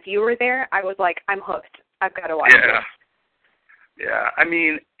experiencing if you were there, I was like, I'm hooked. I've got to watch it. Yeah, I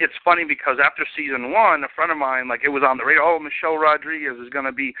mean, it's funny because after season 1, a friend of mine, like, it was on the radio, oh, Michelle Rodriguez is going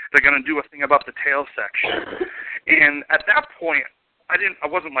to be, they're going to do a thing about the tail section. And at that point, I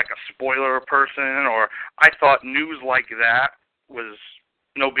wasn't like a spoiler person, or I thought news like that was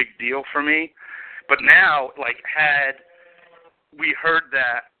no big deal for me. But now, like, had we heard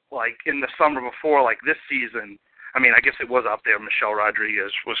that, like, in the summer before, like this season, I mean, I guess it was out there, Michelle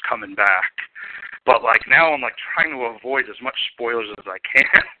Rodriguez was coming back. But, like, now I'm, like, trying to avoid as much spoilers as I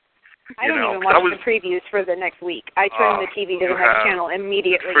can. I don't even watch the previews for the next week. I turn the TV to the next channel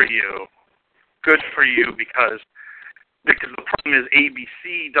immediately. Good for you. Good for you, because the problem is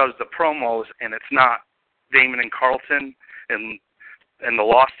ABC does the promos, and it's not Damon and Carlton and the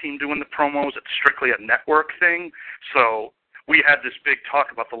Lost team doing the promos. It's strictly a network thing. So we had this big talk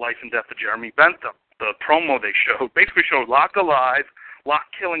about the life and death of Jeremy Bentham. The promo they showed basically showed Locke alive, Locke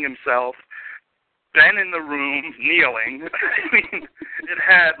killing himself, Ben in the room kneeling. I mean, it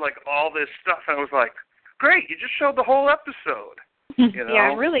had, like, all this stuff, and I was like, great, you just showed the whole episode. You know? Yeah,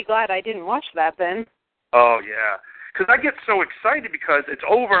 I'm really glad I didn't watch that then. Oh, yeah. Because I get so excited because it's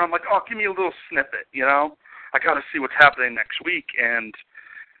over, and I'm like, oh, give me a little snippet, you know? I got to see what's happening next week,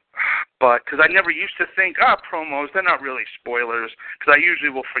 but because I never used to think, promos, they're not really spoilers, because I usually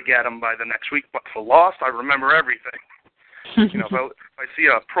will forget them by the next week, but for Lost, I remember everything. You know, if I see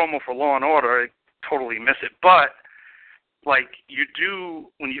a promo for Law & Order, I totally miss it, but, like, you do,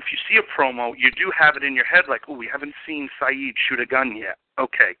 if you see a promo, you do have it in your head, like, oh, we haven't seen Saeed shoot a gun yet.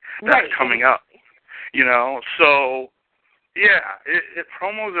 Okay, that's coming up. You know, so, yeah,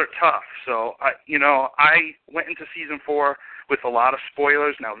 promos are tough. So, I went into season 4 with a lot of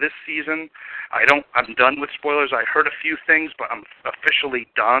spoilers. Now, this season, I'm done with spoilers. I heard a few things, but I'm officially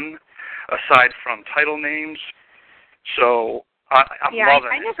done, aside from title names. So, I'm loving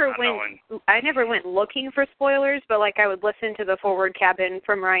it. I never went looking for spoilers, but, like, I would listen to the Forward Cabin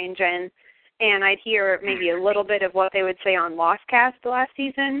from Ryan Jen, and I'd hear maybe a little bit of what they would say on Lost Cast last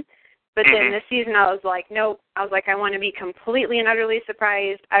season. But then this season I was like, nope. I was like, I want to be completely and utterly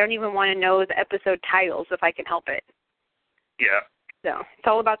surprised. I don't even want to know the episode titles if I can help it. Yeah. So it's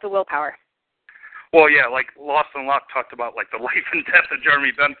all about the willpower. Well, yeah, like Lost and Locke talked about, like, the life and death of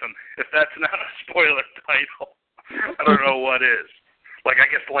Jeremy Bentham. If that's not a spoiler title, I don't know what is. Like,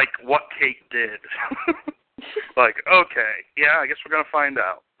 I guess, like, what Kate did. Like, okay, yeah, I guess we're going to find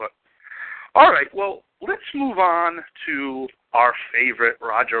out. But all right, well, let's move on to our favorite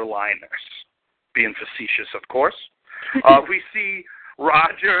Roger Linus, being facetious, of course. We see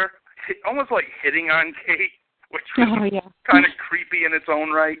Roger almost like hitting on Kate, which was kind of creepy in its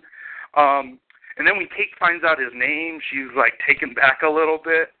own right. And then when Kate finds out his name, she's, like, taken back a little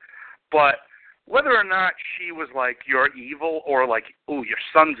bit. But whether or not she was like, you're evil, or like, ooh, your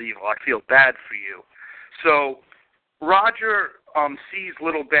son's evil, I feel bad for you. So Roger sees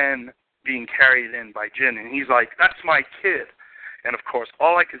little Ben being carried in by Jin, and he's like, that's my kid. And, of course,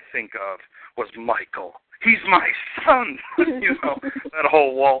 all I could think of was Michael. He's my son, you know, that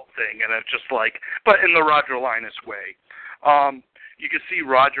whole Walt thing. And it's just like, but in the Roger Linus way. You can see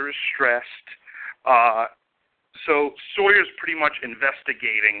Roger is stressed. So Sawyer's pretty much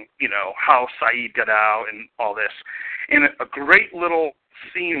investigating, you know, how Saeed got out and all this. And a great little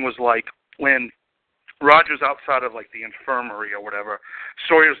scene was like when Roger's outside of, like, the infirmary or whatever.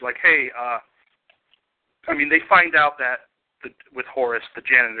 Sawyer's like, hey, they find out that with Horace, the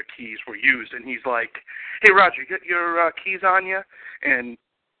janitor keys were used, and he's like, hey, Roger, you got your keys on you? And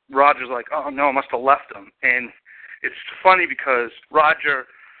Roger's like, oh, no, I must have left them. And it's funny because Roger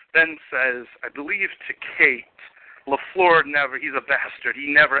then says, I believe to Kate, LaFleur he's a bastard.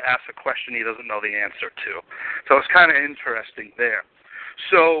 He never asks a question he doesn't know the answer to. So it's kind of interesting there.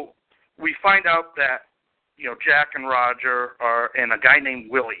 So we find out that, you know, Jack and Roger and a guy named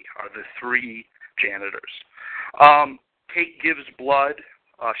Willie are the 3 janitors. Kate gives blood.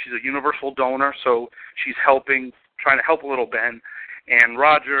 She's a universal donor, so she's trying to help little Ben. And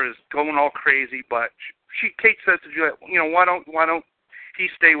Roger is going all crazy, but Kate says to Juliet, you know, why don't he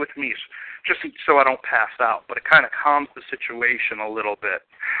stay with me, just so I don't pass out? But it kind of calms the situation a little bit.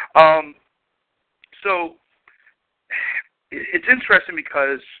 So it's interesting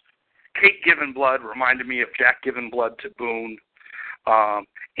because Kate giving blood reminded me of Jack giving blood to Boone.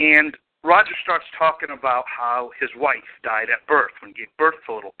 And Roger starts talking about how his wife died at birth when he gave birth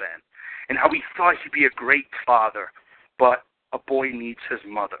to little Ben. and how he thought he'd be a great father, but a boy needs his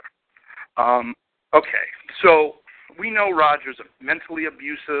mother. Okay, so we know Roger's mentally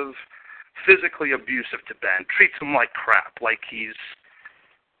abusive, physically abusive to Ben, treats him like crap, like he's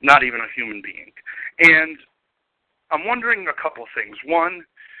not even a human being. And I'm wondering a couple of things. One,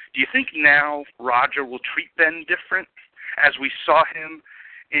 do you think now Roger will treat Ben different, as we saw him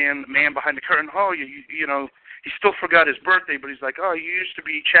in Man Behind the Curtain? Oh, you know, he still forgot his birthday, but he's like, oh, you used to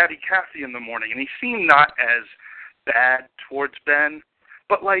be chatty Cathy in the morning. And he seemed not as bad towards Ben,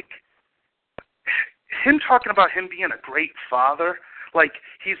 but like him talking about him being a great father, like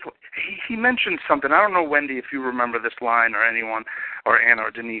he mentioned something. I don't know, Wendy, if you remember this line, or anyone, or Anna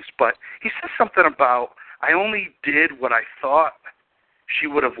or Denise, but he says something about, I only did what I thought she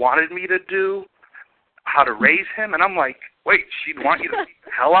would have wanted me to do, how to raise him. And I'm like, wait, she'd want you to beat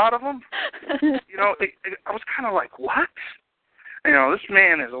the hell out of him? You know, I was kind of like, what? You know, this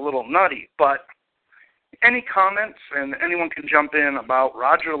man is a little nutty. But any comments, and anyone can jump in about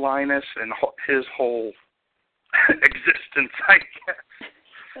Roger Linus and his whole existence, I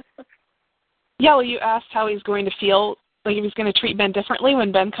guess. Yeah, well, you asked how he's going to feel, like if he's going to treat Ben differently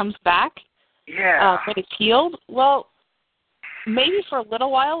when Ben comes back. Yeah. When he's healed. Well, maybe for a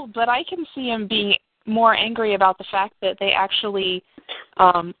little while, but I can see him being more angry about the fact that they actually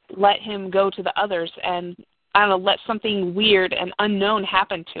let him go to the others and, I don't know, let something weird and unknown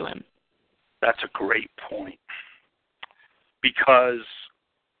happen to him. That's a great point. Because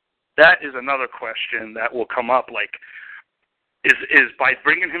that is another question that will come up, like, is by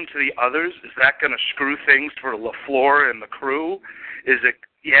bringing him to the others, is that going to screw things for LaFleur and the crew? Is it,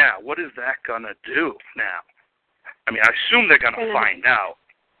 yeah, what is that going to do now? I mean, I assume they're going to find out.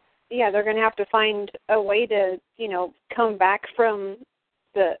 Yeah, they're going to have to find a way to, you know, come back from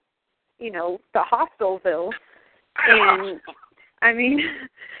the, you know, the Hostelville. And, I mean,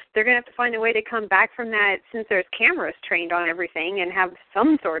 they're going to have to find a way to come back from that, since there's cameras trained on everything, and have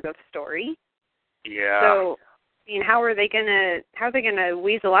some sort of story. Yeah. So, I mean, how are they going to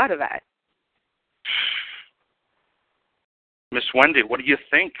weasel out of that? Miss Wendy, what do you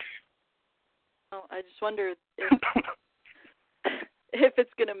think? Well, I just wonder if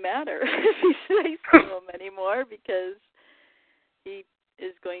it's going to matter if he's nice to him anymore, because he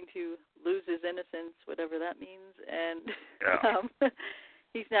is going to lose his innocence, whatever that means, and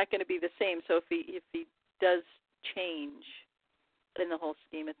he's not going to be the same. So if he does change in the whole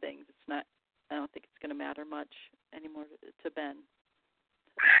scheme of things, I don't think it's going to matter much anymore to Ben.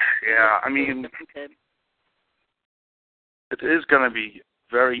 Yeah, I mean, it is going to be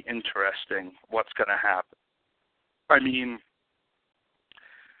very interesting what's going to happen. I mean,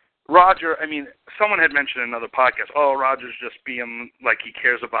 Roger, someone had mentioned in another podcast, oh, Roger's just being like he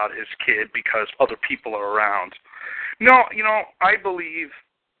cares about his kid because other people are around. No, you know, I believe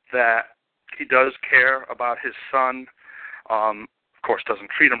that he does care about his son. Of course, doesn't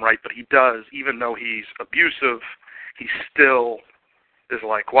treat him right, but he does. Even though he's abusive, he still is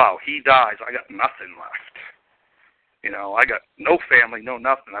like, wow, he dies, I got nothing left. You know, I got no family, no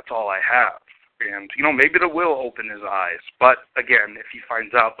nothing. That's all I have. And, you know, maybe it will open his eyes. But, again, if he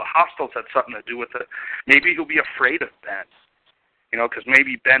finds out the Hostels had something to do with it, maybe he'll be afraid of Ben. You know, because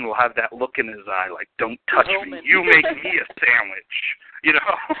maybe Ben will have that look in his eye, like, don't touch me. You make me a sandwich. You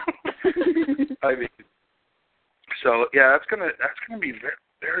know? I mean, so, yeah, that's gonna be very,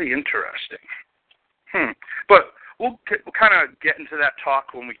 very interesting. But we'll kind of get into that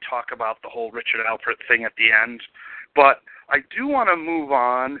talk when we talk about the whole Richard Alpert thing at the end. But I do want to move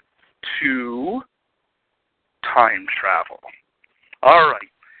on to time travel. All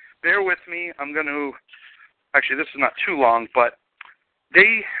right. Bear with me. I'm going to... Actually, this is not too long, but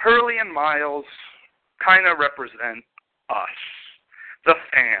Hurley and Miles kind of represent us, the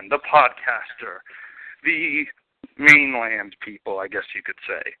fan, the podcaster, the mainland people, I guess you could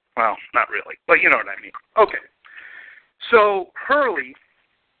say. Well, not really, but you know what I mean. Okay. So Hurley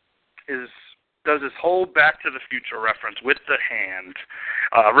does this whole Back to the Future reference with the hand,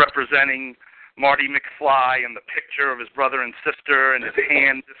 representing Marty McFly and the picture of his brother and sister and his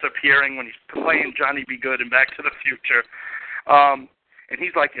hand disappearing when he's playing Johnny B. Good in Back to the Future. And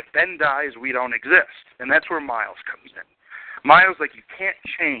he's like, if Ben dies, we don't exist. And that's where Miles comes in. Miles, like, you can't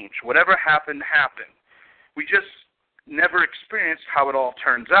change. Whatever happened, happened. We just never experienced how it all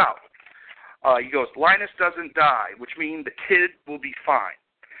turns out. He goes, Linus doesn't die, which means the kid will be fine.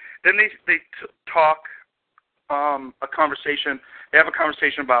 Then they talk a conversation. They have a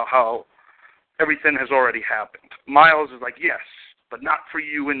conversation about how everything has already happened. Miles is like, yes, but not for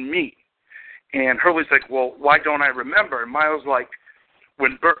you and me. And Hurley's like, well, why don't I remember? And Miles like,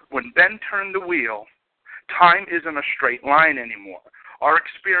 when Ben turned the wheel, time isn't a straight line anymore. our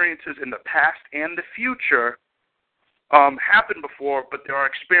experiences in the past and the future happened before, but there are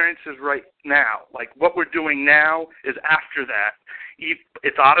experiences right now. Like what we're doing now is after that.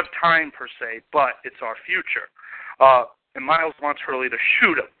 It's out of time per se, but it's our future. And Miles wants Hurley to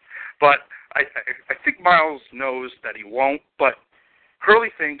shoot him, but I think Miles knows that he won't. But Hurley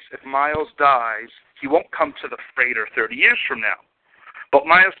thinks if Miles dies, he won't come to the freighter 30 years from now. But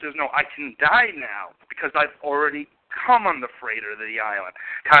Miles says, no, I can die now because I've already come on the freighter to the island,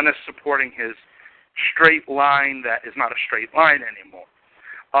 kind of supporting his straight line that is not a straight line anymore.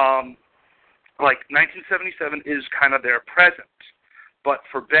 Like 1977 is kind of their present, but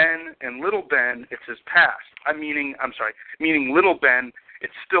for Ben and Little Ben, it's his past. Meaning Little Ben,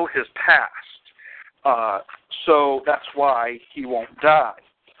 it's still his past. So that's why he won't die.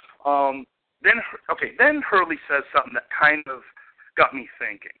 Then Hurley says something that kind of got me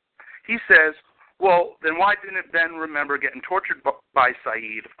thinking. He says, well, then why didn't Ben remember getting tortured by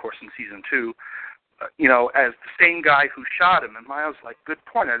Saeed, of course, in season 2, as the same guy who shot him? And Miles like, good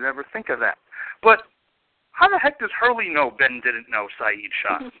point, I never think of that. But how the heck does Hurley know Ben didn't know Saeed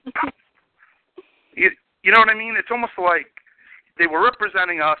shot him? You know what I mean? It's almost like they were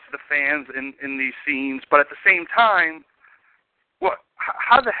representing us, the fans, in these scenes, but at the same time,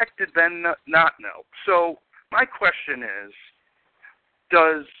 how the heck did Ben not know? So my question is,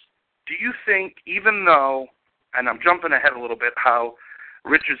 do you think, even though, and I'm jumping ahead a little bit, how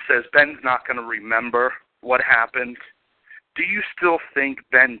Richard says Ben's not going to remember what happened, do you still think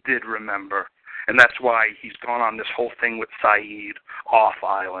Ben did remember? And that's why he's gone on this whole thing with Saeed off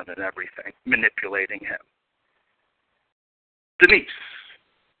island and everything, manipulating him. Denise.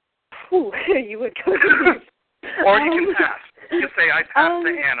 Ooh, you would go to Or you can pass. You can say, I pass to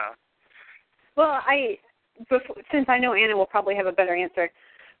Anna. Well, since I know Anna will probably have a better answer,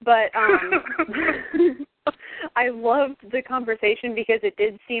 but I loved the conversation because it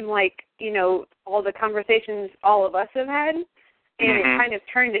did seem like, all the conversations all of us have had, and it kind of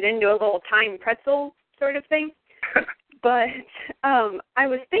turned it into a little time pretzel sort of thing. But I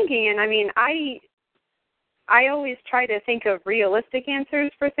was thinking, and I always try to think of realistic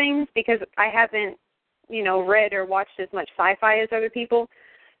answers for things because I haven't, read or watched as much sci-fi as other people.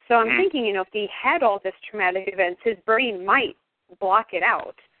 So I'm thinking, if he had all this traumatic events, his brain might block it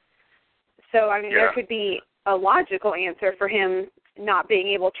out. So, there could be a logical answer for him not being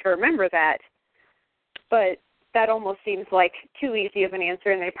able to remember that. But that almost seems like too easy of an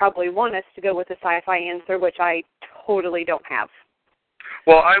answer, and they probably want us to go with a sci-fi answer, which I totally don't have.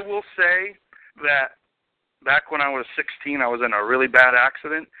 Well, I will say that back when I was 16, I was in a really bad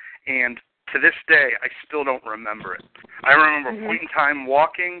accident, and to this day, I still don't remember it. I remember a point in time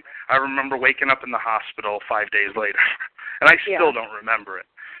walking. I remember waking up in the hospital 5 days later, and I still don't remember it.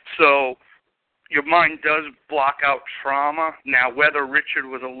 So your mind does block out trauma. Now, whether Richard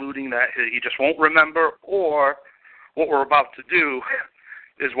was alluding that he just won't remember or what we're about to do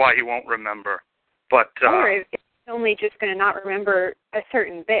is why he won't remember. But or if he's only just going to not remember a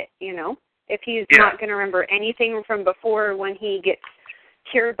certain bit, If he's not going to remember anything from before when he gets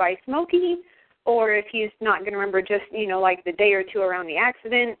cured by Smokey, or if he's not going to remember just, like the day or two around the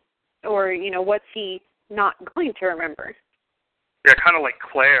accident, or, what's he not going to remember? Yeah, kind of like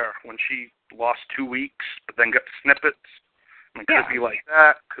Claire when she lost 2 weeks but then got snippets. Could it be like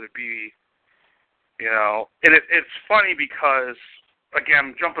that? Could it be, and it's funny because, again,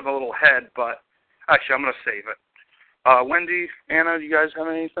 I'm jumping a little ahead, but actually I'm going to save it. Wendy, Anna, do you guys have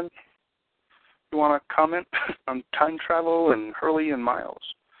anything you want to comment on time travel and Hurley and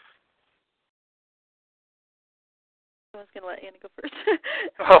Miles? I was going to let Anna go first.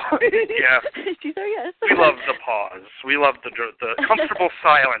 Oh, yeah. She said yes. We love the pause. We love the comfortable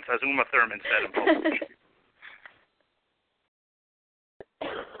silence, as Uma Thurman said in Pulp Fiction.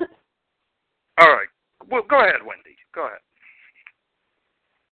 All right. Well, go ahead, Wendy. Go ahead.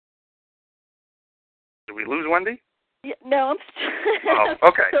 Did we lose Wendy? Yeah, no, I'm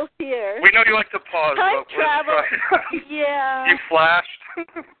okay. still here. We know you like to pause. Time travel. Yeah. You flashed?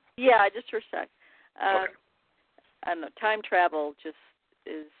 Yeah, just for a sec. Okay. I don't know. Time travel just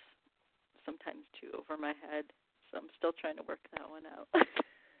is sometimes too over my head, so I'm still trying to work that one out.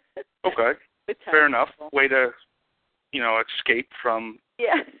 Okay. Fair enough. Way to, escape from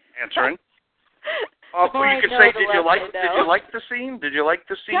answering. Well, you could say, did you like the scene? Did you like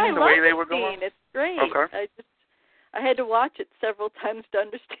the scene? Yeah, the way they were going? It's great. Okay. I had to watch it several times to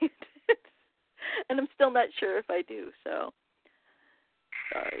understand it, and I'm still not sure if I do. So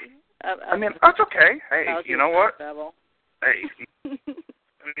sorry. That's okay. Hey, you know what? Travel. Hey.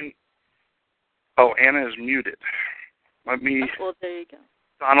 Anna is muted. Let me. Well, there you go.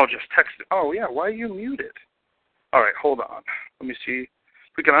 Donald just texted. Oh yeah, why are you muted? All right, hold on. Let me see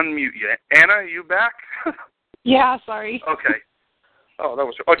if we can unmute you. Anna, are you back? Yeah, sorry. Okay. Oh,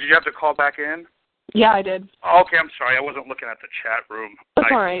 did you have to call back in? Yeah, I did. Okay, I'm sorry. I wasn't looking at the chat room.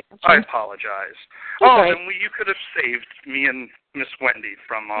 That's all right. I apologize. Right. Then you could have saved me and Miss Wendy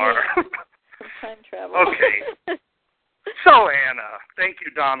from our... time travel. Okay. So, Anna, thank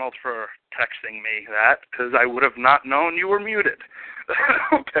you, Donald, for texting me that, because I would have not known you were muted.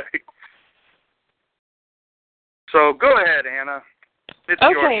 Okay. So, go ahead, Anna. It's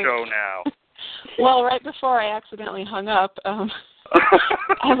your show now. Well, right before I accidentally hung up, I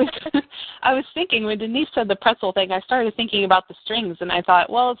was thinking, when Denise said the pretzel thing, I started thinking about the strings, and I thought,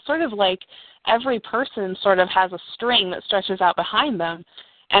 well, it's sort of like every person sort of has a string that stretches out behind them,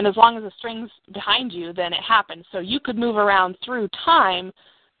 and as long as the string's behind you, then it happens. So you could move around through time,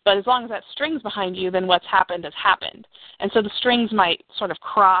 but as long as that string's behind you, then what's happened has happened. And so the strings might sort of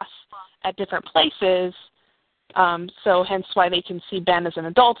cross at different places, so hence why they can see Ben as an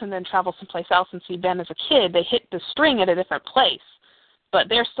adult and then travel someplace else and see Ben as a kid. They hit the string at a different place, but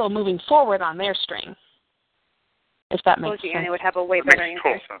they're still moving forward on their string, if that makes sense. And it would have a way better answer.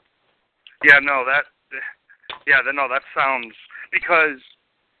 Cool sense. Yeah, that sounds, because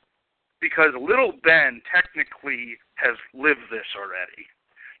little Ben technically has lived this already.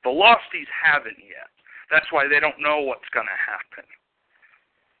 The Losties haven't yet. That's why they don't know what's going to happen.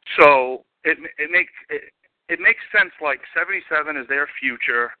 So it makes sense, like 77 is their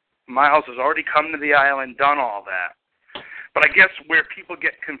future. Miles has already come to the island, done all that. But I guess where people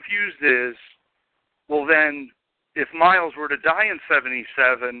get confused is, well then, if Miles were to die in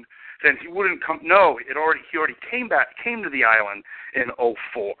 77, then he wouldn't come. No, he already came to the island in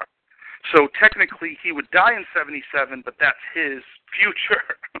 04. So technically he would die in 77, but that's his future.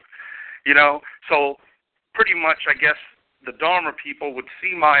 So pretty much I guess the Dharma people would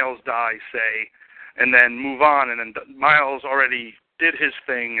see Miles die, say, and then move on, and then Miles already did his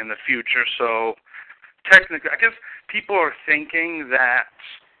thing in the future, so technically, I guess people are thinking that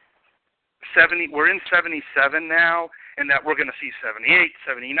we're in 77 now, and that we're going to see 78,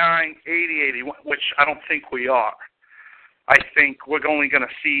 79, 80, 81, which I don't think we are. I think we're only going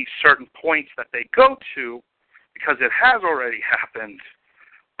to see certain points that they go to, because it has already happened.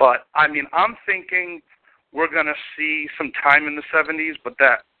 But, I'm thinking we're going to see some time in the 70s, but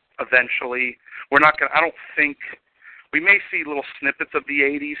that eventually, I don't think, we may see little snippets of the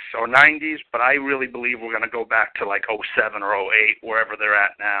 80s or 90s, but I really believe we're going to go back to like 07 or 08, wherever they're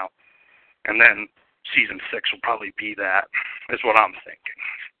at now. And then season 6 will probably be that, is what I'm thinking.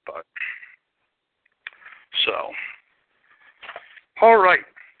 But, so, all right.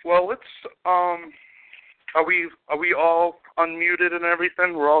 Well, let's, are we all unmuted and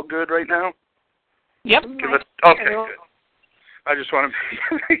everything? We're all good right now? Yep. Okay, good. I just want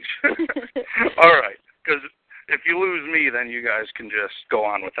to make sure. All right, because if you lose me, then you guys can just go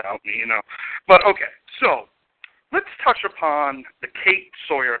on without me, But, okay, so let's touch upon the Kate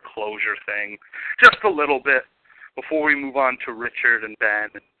Sawyer closure thing just a little bit before we move on to Richard and Ben,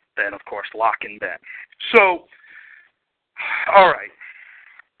 and then, of course, Locke and Ben. So, all right,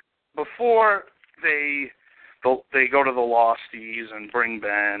 before they go to the Losties and bring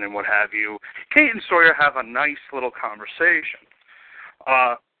Ben and what have you, Kate and Sawyer have a nice little conversation.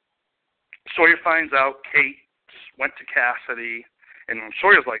 Sawyer finds out Kate went to Cassidy, and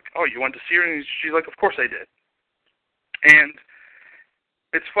Sawyer's like, oh, you went to see her? And she's like, of course I did. And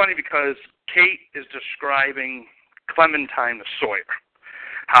it's funny because Kate is describing Clementine to Sawyer,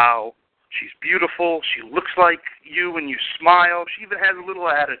 how she's beautiful, she looks like you when you smile, she even has a little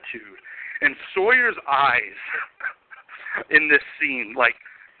attitude. And Sawyer's eyes in this scene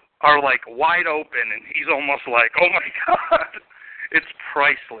are wide open, and he's almost like, oh my God. It's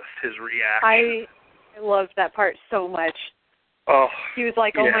priceless, his reaction. I loved that part so much. Oh, he was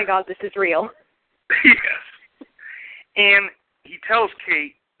like, oh my God, this is real. Yes. And he tells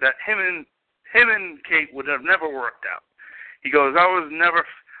Kate that him and Kate would have never worked out. He goes, I was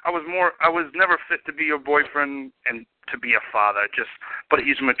never fit to be your boyfriend and to be a father, but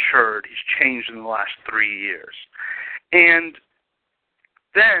he's matured, he's changed in the last 3 years. And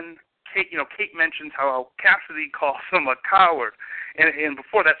then Kate mentions how Cassidy calls him a coward. And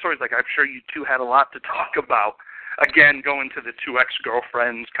before that story's like, I'm sure you two had a lot to talk about. Again, going to the two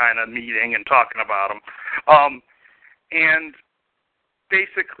ex-girlfriends kind of meeting and talking about them. And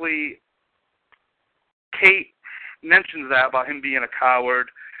basically, Kate mentions that about him being a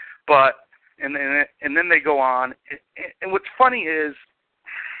coward, and then they go on. And what's funny is,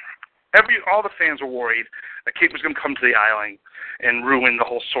 all the fans were worried that Kate was going to come to the island and ruin the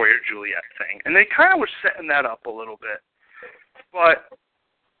whole Sawyer-Juliet thing. And they kind of were setting that up a little bit. But,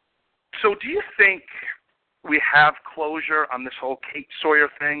 so do you think we have closure on this whole Kate Sawyer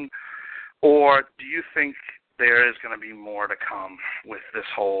thing, or do you think there is going to be more to come with this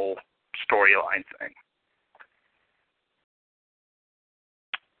whole storyline thing?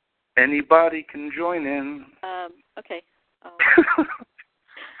 Anybody can join in. Okay.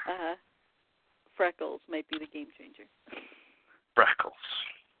 Freckles might be the game changer. Freckles.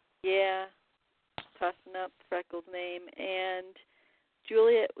 Yeah. Tossing up Freckles' name. And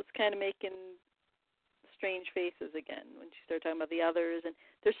Juliet was kind of making strange faces again when she started talking about the others. And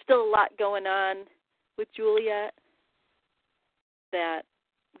there's still a lot going on with Juliet that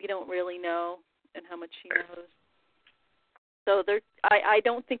we don't really know and how much she knows. So I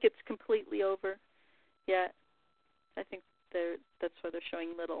don't think it's completely over yet. I think that's why they're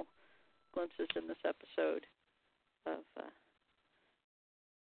showing little glimpses in this episode of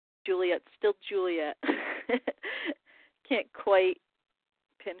Juliet. Still Juliet. Can't quite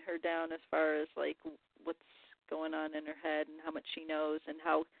pin her down as far as like what's going on in her head and how much she knows and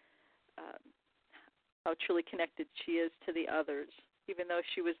how truly connected she is to the others. Even though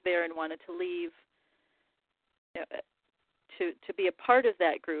she was there and wanted to leave, you know, to be a part of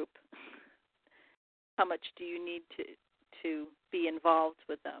that group, how much do you need to be involved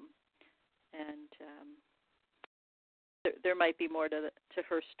with them? And there might be more to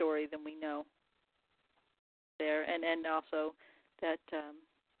her story than we know there, and also that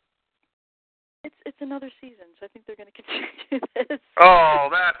it's another season, so I think they're going to continue this. Oh,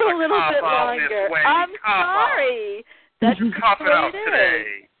 that's a little bit longer. I'm sorry. That's just the way it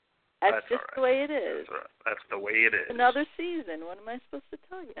is. That's just the way it is. That's the way it is. Another season. What am I supposed to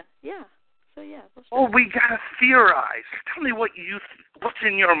tell you? Yeah. So yeah. We gotta theorize. Tell me what's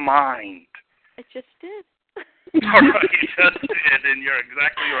in your mind. I just did. All right, you just did, and you're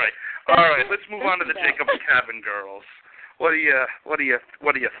exactly right. All right, let's move on to the Jacob's Cabin girls. What do you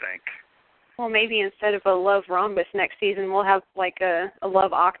think? Well, maybe instead of a love rhombus next season, we'll have like a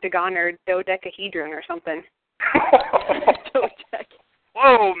love octagon or dodecahedron or something.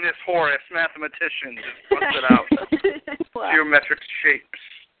 Whoa, Miss Horace, mathematician, just bust it out. Wow. Geometric shapes.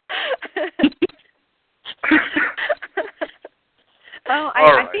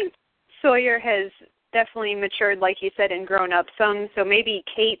 I think Sawyer has definitely matured, like you said, and grown up some. So maybe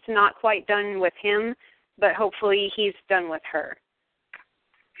Kate's not quite done with him, but hopefully he's done with her.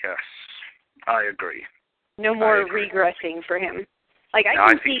 Yes, I agree. No more regressing for him. Like, I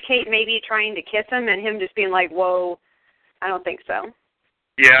can see Kate maybe trying to kiss him and him just being like, whoa, I don't think so.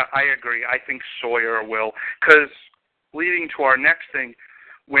 Yeah, I agree. I think Sawyer will. Because leading to our next thing,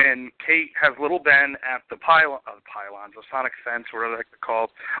 when Kate has little Ben at the pylons, the sonic fence, whatever the heck they're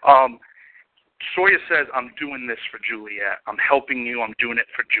called, Sawyer says, I'm doing this for Juliet. I'm helping you. I'm doing it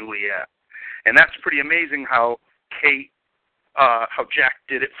for Juliet. And that's pretty amazing how Jack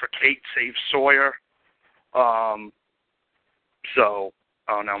did it for Kate, saved Sawyer.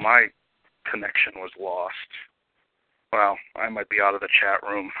 Now my connection was lost. Well, I might be out of the chat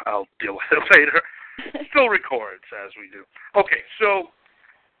room. I'll deal with it later. Still records, as we do. Okay, so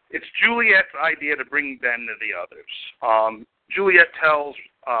it's Juliet's idea to bring Ben to the others. Juliet tells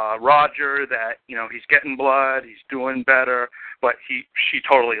Roger that, he's getting blood, he's doing better, but she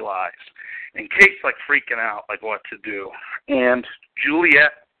totally lies. And Kate's, freaking out, what to do. And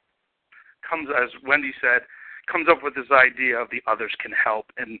Juliet comes, as Wendy said, comes up with this idea of the others can help.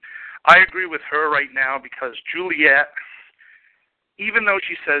 And I agree with her right now because Juliet, even though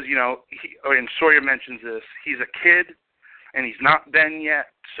she says, and Sawyer mentions this, he's a kid and he's not Ben yet,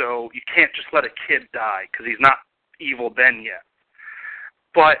 so you can't just let a kid die because he's not evil Ben yet.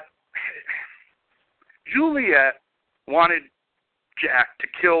 But Juliet wanted Jack to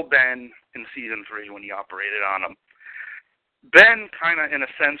kill Ben in season 3 when he operated on him. Ben kind of, in a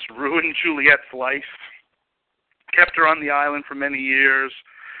sense, ruined Juliet's life, kept her on the island for many years.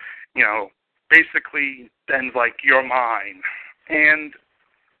 Basically, Ben's like, you're mine. And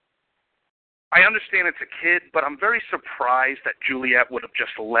I understand it's a kid, but I'm very surprised that Juliet would have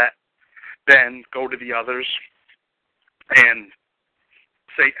just let Ben go to the others and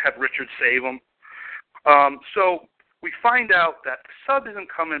have Richard save him. So we find out that the sub isn't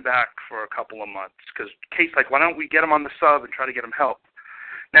coming back for a couple of months because Kate's like, why don't we get him on the sub and try to get him help?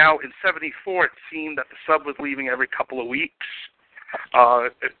 Now, in 74, it seemed that the sub was leaving every couple of weeks.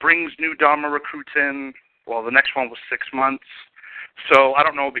 It brings new Dharma recruits in. Well, the next one was 6 months. So I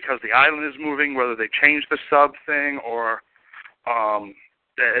don't know, because the island is moving, whether they changed the sub thing or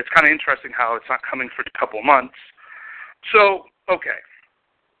it's kind of interesting how it's not coming for a couple of months. So, okay.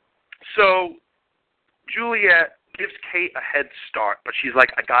 So Juliet gives Kate a head start, but she's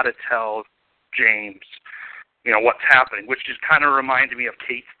like, I got to tell James, what's happening, which just kind of reminded me of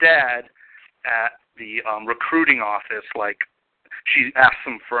Kate's dad at the recruiting office, like she asks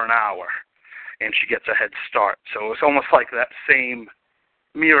them for an hour, and she gets a head start. So it's almost like that same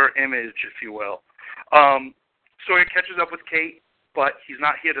mirror image, if you will. Sawyer catches up with Kate, but he's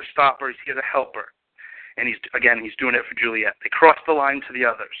not here to stop her. He's here to help her. And he's doing it for Juliet. They cross the line to the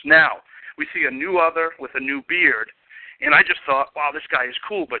others. Now, we see a new other with a new beard, and I just thought, wow, this guy is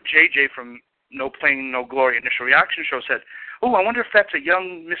cool. But JJ from No Pain, No Glory Initial Reaction Show said, oh, I wonder if that's a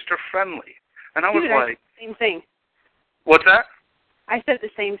young Mr. Friendly. And I was like... Same thing. What's that? I said the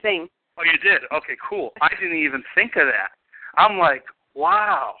same thing. Oh, you did? Okay, cool. I didn't even think of that. I'm like,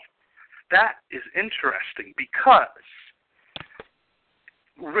 wow, that is interesting because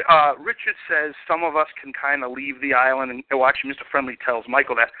Richard says some of us can kind of leave the island, and actually Mr. Friendly tells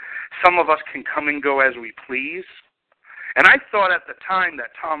Michael that some of us can come and go as we please. And I thought at the time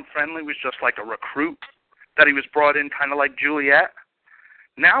that Tom Friendly was just like a recruit, that he was brought in kind of like Juliet.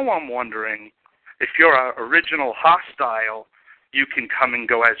 Now I'm wondering, if you're an original hostile, you can come and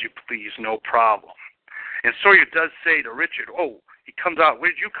go as you please, no problem. And Sawyer does say to Richard, oh, he comes out,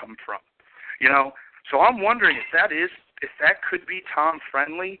 where did you come from? You know, so I'm wondering if that could be Tom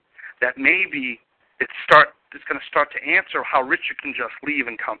Friendly, that maybe it's going to start to answer how Richard can just leave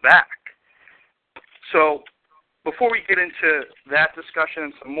and come back. So before we get into that discussion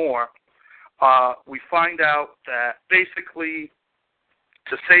and some more, we find out that basically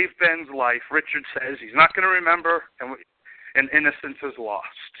to save Ben's life, Richard says he's not going to remember, and innocence is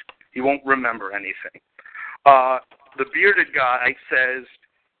lost. He won't remember anything. The bearded guy says,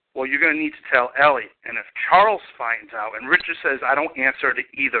 well, you're going to need to tell Ellie. And if Charles finds out, and Richard says, I don't answer to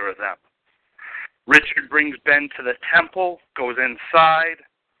either of them. Richard brings Ben to the temple, goes inside,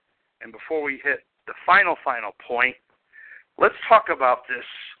 and before we hit the final point, let's talk about this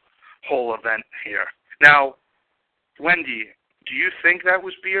whole event here. Now, Wendy, do you think that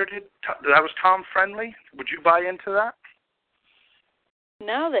was bearded? That was Tom Friendly? Would you buy into that?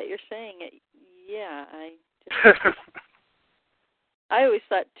 Now that you're saying it, yeah. I always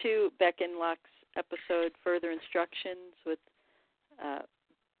thought, too, Beck and Locke's episode, Further Instructions, with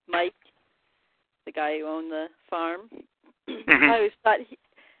Mike, the guy who owned the farm. Mm-hmm. I always thought,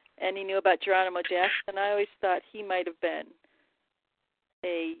 and he knew about Geronimo Jackson, I always thought he might have been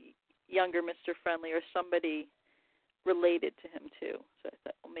a younger Mr. Friendly or somebody related to him, too. So I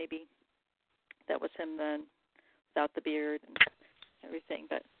thought, well, maybe that was him then, without the beard and everything.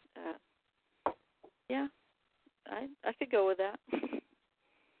 But, yeah, I could go with that.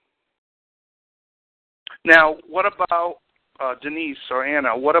 Now, what about Denise or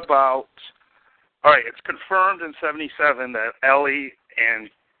Anna? What about, all right, it's confirmed in 77 that Ellie and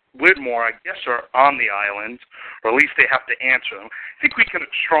Widmore, I guess, are on the island, or at least they have to answer them. I think we can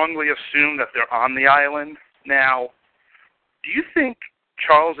strongly assume that they're on the island. Now, do you think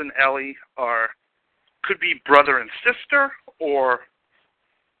Charles and Ellie could be brother and sister, or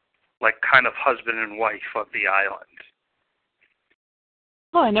like kind of husband and wife of the island?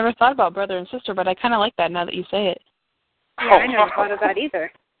 Oh, I never thought about brother and sister, but I kind of like that now that you say it. Yeah, I never thought of that either.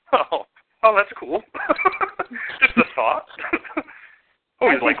 Oh, that's cool. Just a thought.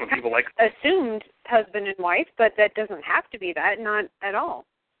 Always like when people like... Assumed husband and wife, but that doesn't have to be that, not at all.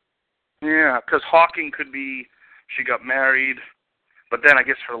 Yeah, because Hawking could be, she got married, but then I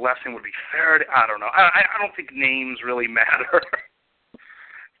guess her lesson would be Faraday. I don't know. I don't think names really matter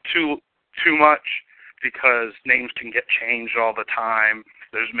too much, because names can get changed all the time.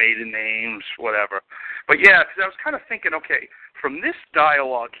 There's maiden names, whatever. But yeah, because I was kind of thinking, okay, from this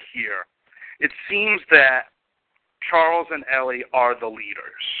dialogue here, it seems that Charles and Ellie are the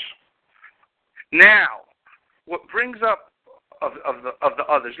leaders. Now, what brings up of the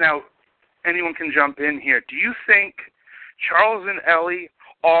others? Now, anyone can jump in here. Do you think Charles and Ellie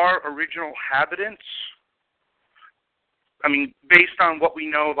are original habitants? I mean, based on what we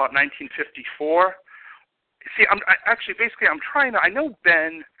know about 1954. See, I'm trying to. I know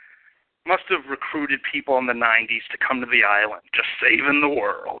Ben must have recruited people in the 90s to come to the island, just saving the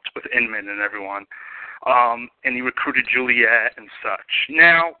world with Inman and everyone. And he recruited Juliet and such.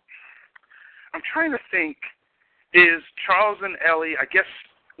 Now, I'm trying to think, is Charles and Ellie, I guess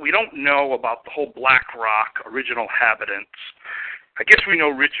we don't know about the whole Black Rock original habitants. I guess we know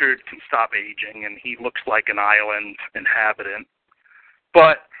Richard can stop aging, and he looks like an island inhabitant.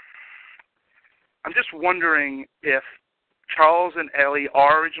 But I'm just wondering if Charles and Ellie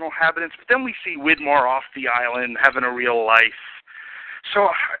are original habitants, but then we see Widmore off the island having a real life. So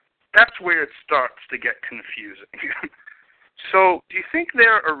that's where it starts to get confusing. So do you think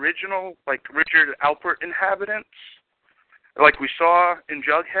they're original, like Richard Alpert inhabitants, like we saw in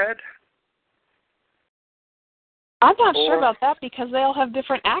Jughead? I'm not sure about that because they all have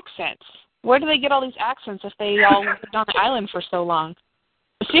different accents. Where do they get all these accents if they all lived on the island for so long?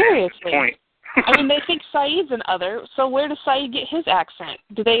 Seriously. Point. I mean, they think Saeed's an other, so where does Saeed get his accent?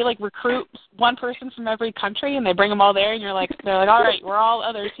 Do they, like, recruit one person from every country and they bring them all there and they're like, all right, we're all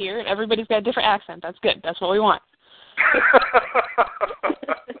others here and everybody's got a different accent. That's good. That's what we want.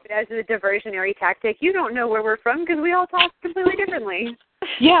 As a diversionary tactic, you don't know where we're from because we all talk completely differently.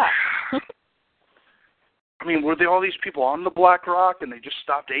 Yeah. I mean, were there all these people on the Black Rock and they just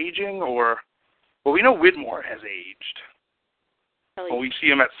stopped aging, or? Well, we know Widmore has aged. Well, we see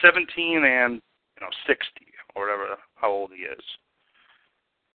him at 17 and 60 or whatever, how old he is.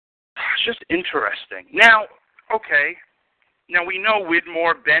 It's just interesting. Now, okay. Now we know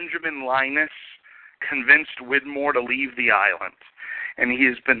Widmore, Benjamin Linus, convinced Widmore to leave the island, and he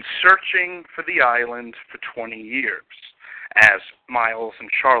has been searching for the island for 20 years, as Miles and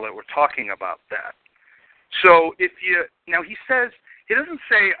Charlotte were talking about that. So now he says, he doesn't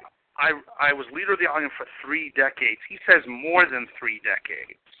say, I was leader of the island for 3 decades. He says more than 3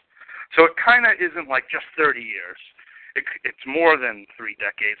 decades. So it kind of isn't like just 30 years. It's more than 3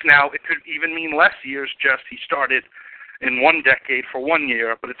 decades. Now, it could even mean less years, just he started in 1 decade for 1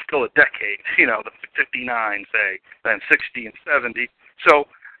 year, but it's still a decade, the 59, say, then 60 and 70. So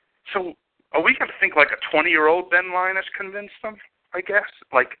are we going to think like a 20-year-old Ben Linus convinced them, I guess?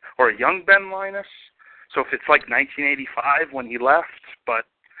 Or a young Ben Linus? So if it's like 1985 when he left, but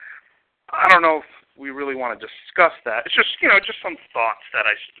I don't know if we really want to discuss that. It's just, just some thoughts that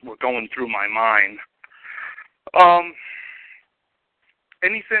were going through my mind.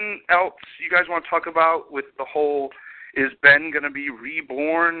 Anything else you guys want to talk about with the whole, is Ben going to be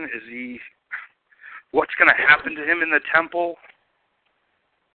reborn? What's going to happen to him in the temple?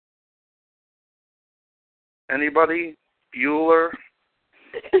 Anybody? Bueller?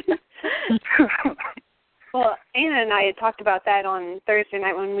 Well, Anna and I had talked about that on Thursday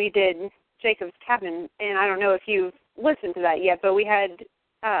night when we did Jacob's Cabin, and I don't know if you've listened to that yet, but we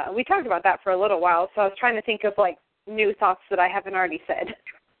talked about that for a little while, so I was trying to think of, new thoughts that I haven't already said.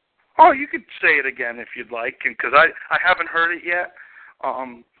 Oh, you could say it again if you'd like, because I haven't heard it yet.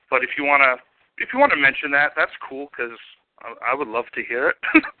 But if you want to mention that, that's cool, because I would love to hear it.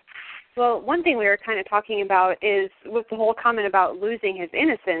 Well, one thing we were kind of talking about is with the whole comment about losing his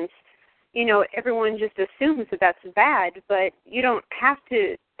innocence, everyone just assumes that that's bad, but you don't have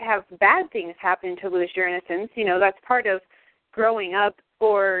to have bad things happen to lose your innocence. That's part of growing up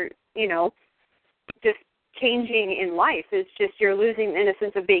or, just changing in life. It's just you're losing the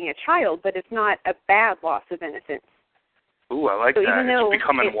innocence of being a child, but it's not a bad loss of innocence. Ooh, I like so that. Even though it's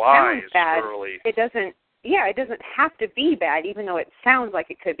becoming it wise sounds bad, early. It doesn't have to be bad, even though it sounds like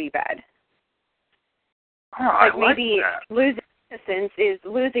it could be bad. Oh, I like maybe that. Losing innocence is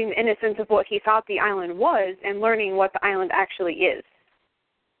losing the innocence of what he thought the island was and learning what the island actually is.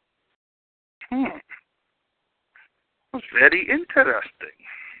 That's very interesting.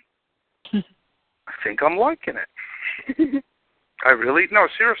 I think I'm liking it. No,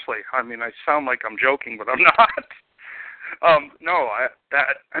 seriously. I mean, I sound like I'm joking, but I'm not.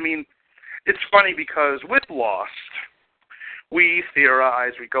 It's funny because with Lost, we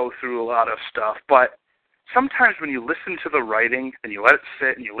theorize, we go through a lot of stuff, but sometimes when you listen to the writing and you let it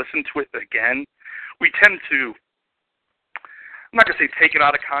sit and you listen to it again, we tend to, I'm not going to say take it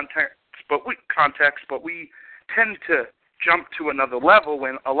out of context, but we tend to jump to another level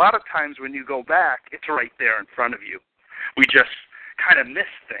when a lot of times when you go back, it's right there in front of you. We just kind of miss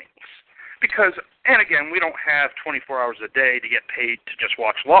things. Because, and again, we don't have 24 hours a day to get paid to just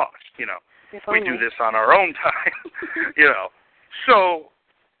watch Lost, We do this on our own time, So,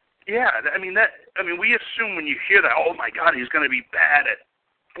 yeah, we assume when you hear that, oh my God, he's going to be bad at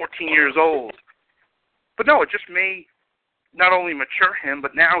 14 years old. But no, it just may not only mature him,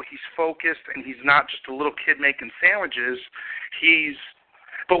 but now he's focused and he's not just a little kid making sandwiches.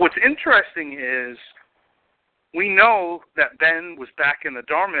 But what's interesting is we know that Ben was back in the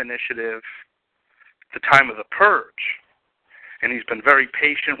Dharma Initiative at the time of the Purge. And he's been very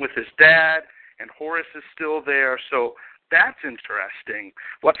patient with his dad, and Horace is still there. So that's interesting.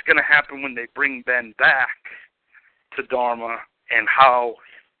 What's going to happen when they bring Ben back to Dharma and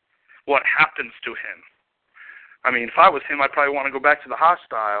what happens to him? I mean, if I was him, I'd probably want to go back to the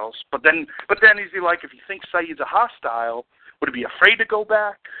hostiles. But then is he like, if he thinks Saeed's a hostile, would he be afraid to go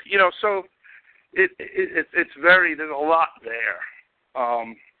back? So it's very, there's a lot there.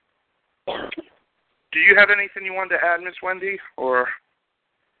 Do you have anything you wanted to add, Miss Wendy, or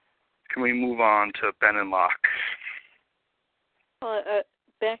can we move on to Ben and Locke? Well,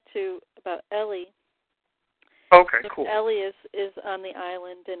 back to about Ellie. Okay, cool. Ellie is on the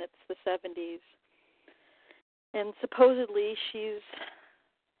island, and it's the 70s. And supposedly she's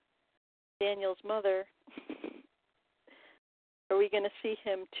Daniel's mother, are we going to see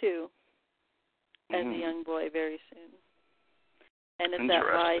him too as a young boy very soon? And is that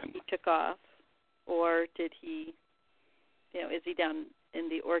why he took off? Or did he, is he down in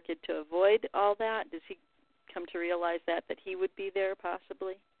the orchid to avoid all that? Does he come to realize that he would be there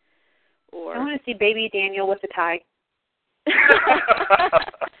possibly? Or I want to see baby Daniel with a tie.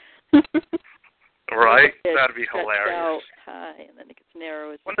 Right? That'd be hilarious. Out tie, and then it gets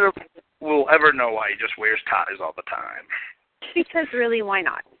narrow. I wonder if we'll ever know why he just wears ties all the time. Because really, why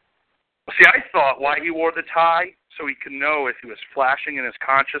not? See, I thought why he wore the tie, so he could know if he was flashing in his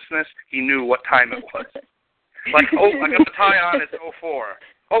consciousnness, he knew what time it was. Like, oh, I got the tie on, it's 04.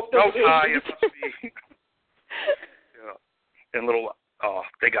 Oh, no tie, it must be. And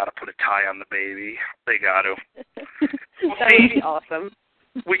they got to put a tie on the baby. They got to. That would be awesome.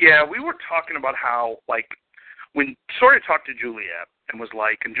 We were talking about how, like, when Sawyer talked to Juliet and was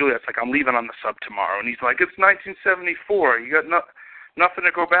like, and Juliet's like, I'm leaving on the sub tomorrow. And he's like, it's 1974. You got nothing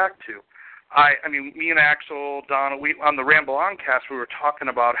to go back to. I mean, me and Axel, Donna, on the Ramble On cast, we were talking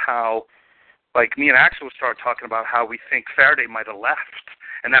about how, like, me and Axel started talking about how we think Faraday might have left.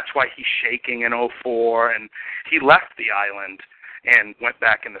 And that's why he's shaking in 04. And he left the island and went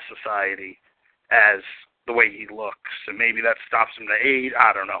back into society as the way he looks. And maybe that stops him to age.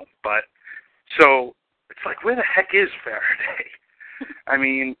 I don't know. But so it's like, where the heck is Faraday? I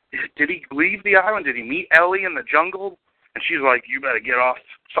mean, did he leave the island? Did he meet Ellie in the jungle? And she's like, you better get off.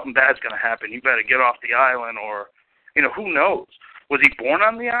 Something bad's going to happen. You better get off the island, or, who knows? Was he born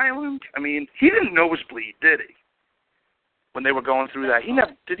on the island? I mean, he didn't nosebleed, did he? When they were going through that, he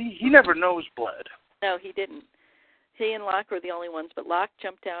never nosebled. No, he didn't. He and Locke were the only ones, but Locke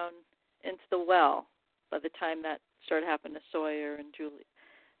jumped down into the well by the time that started happening to Sawyer and Julie.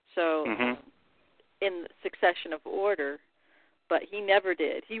 So, in succession of order, but he never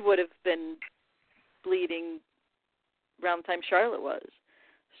did. He would have been bleeding around the time Charlotte was.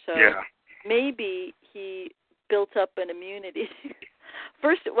 So maybe he built up an immunity.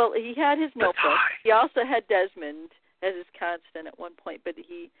 First, well, he had his notebook. He also had Desmond as his constant at one point, but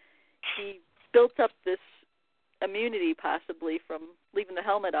he built up this immunity possibly from leaving the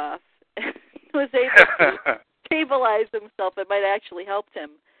helmet off and was able to stabilize himself. It might have actually helped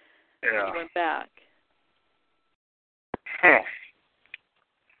him when he went back.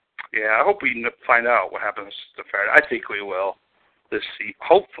 Yeah, I hope we find out what happens to Faraday. I think we will this season.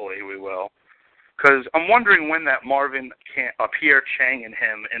 Hopefully we will. Because I'm wondering when that Pierre Chang and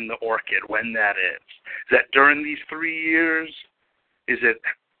him in the orchid, when that is. Is that during these 3 years? Is it,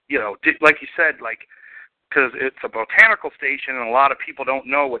 like you said, because it's a botanical station and a lot of people don't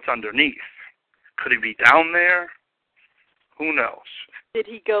know what's underneath. Could he be down there? Who knows? Did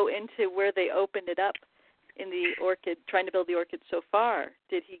he go into where they opened it up in the orchid, trying to build the orchid so far?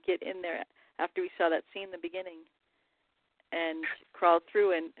 Did he get in there after we saw that scene in the beginning and crawl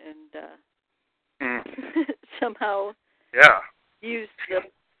through and somehow use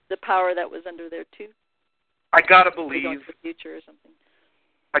the power that was under there too? I gotta believe the future or something.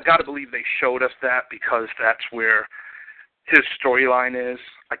 I gotta believe they showed us that because that's where his storyline is.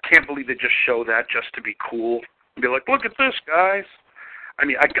 I can't believe they just show that just to be cool and be like, look at this, guys. I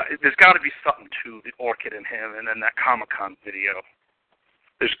mean, there's got to be something to the orchid and him, and then that Comic-Con video.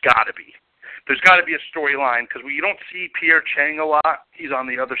 There's got to be. There's got to be a storyline because you don't see Pierre Chang a lot. He's on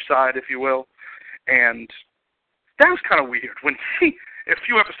the other side, if you will. And that was kind of weird. When a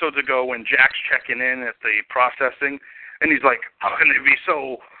few episodes ago, when Jack's checking in at the processing, and he's like, how can they be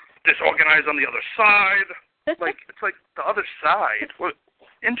so disorganized on the other side? It's like the other side. What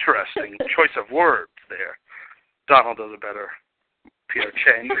interesting choice of words there. Donald does a better Pierre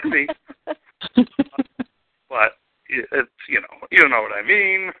Chang than me. But it's, you know what I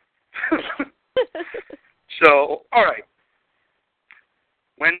mean. So, all right.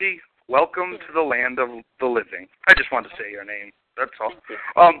 Wendy, welcome to the land of the living. I just wanted to say your name. That's all.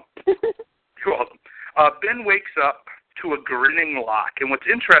 You're welcome. Ben wakes up to a grinning Locke. And what's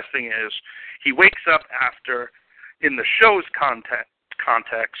interesting is he wakes up after, in the show's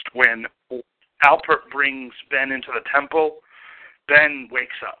context, when Alpert brings Ben into the temple, Ben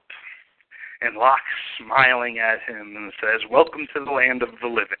wakes up. And Locke's smiling at him and says, welcome to the land of the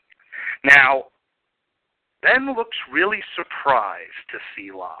living. Now, Ben looks really surprised to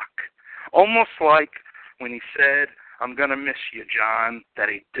see Locke. Almost like when he said, I'm going to miss you, John, that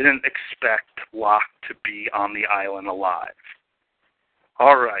he didn't expect Locke to be on the island alive.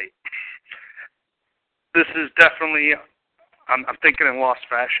 All right. This is definitely, I'm thinking in Lost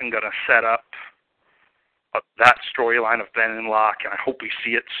fashion, going to set up that storyline of Ben and Locke, and I hope we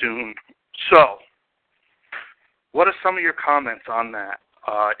see it soon. So, what are some of your comments on that?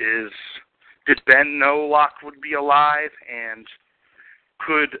 Is did Ben know Locke would be alive, and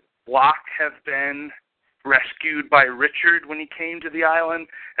could Locke have been rescued by Richard when he came to the island,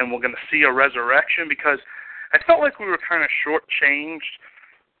 and we're going to see a resurrection? Because I felt like we were kind of shortchanged.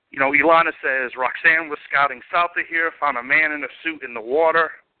 You know, Ilana says Roxanne was scouting south of here, found a man in a suit in the water,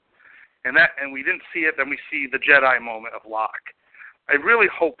 and we didn't see it. Then we see the Jedi moment of Locke. I really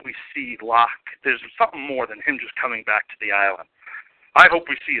hope we see Locke. There's something more than him just coming back to the island. I hope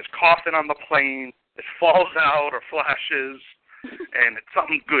we see his coffin on the plane, it falls out or flashes, and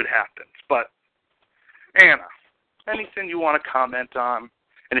something good happens. But, Anna, anything you want to comment on?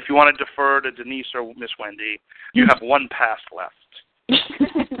 And if you want to defer to Denise or Miss Wendy, you have one pass left.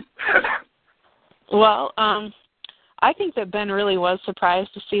 Well, I think that Ben really was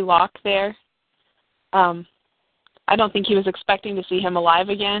surprised to see Locke there. I don't think he was expecting to see him alive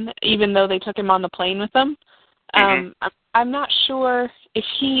again, even though they took him on the plane with them. I'm not sure if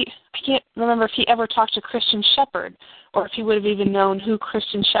I can't remember if he ever talked to Christian Shepherd, or if he would have even known who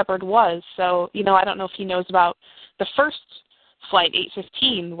Christian Shepherd was. So, I don't know if he knows about the first flight,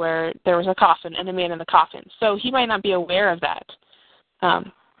 815, where there was a coffin and a man in the coffin. So he might not be aware of that.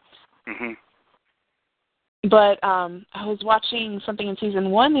 But I was watching something in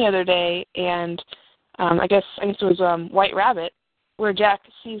season 1 the other day, and I guess it was White Rabbit, where Jack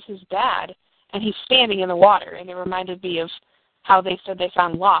sees his dad, and he's standing in the water, and it reminded me of how they said they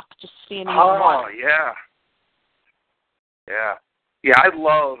found Locke, just standing in the water. Oh, yeah. Yeah, I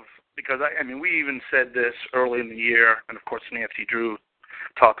love, because, we even said this early in the year, and of course Nancy Drew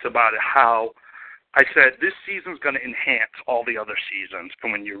talks about it, how I said this season's going to enhance all the other seasons,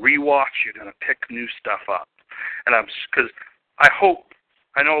 and when you rewatch, you're going to pick new stuff up. And because I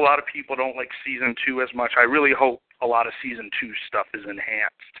know a lot of people don't like season 2 as much. I really hope a lot of season 2 stuff is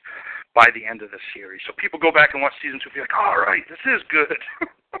enhanced by the end of the series. So people go back and watch season 2 and be like, all right, this is good.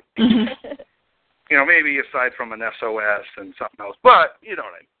 Maybe aside from an SOS and something else. But, you know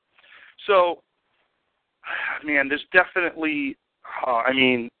what I mean. So, man, there's definitely,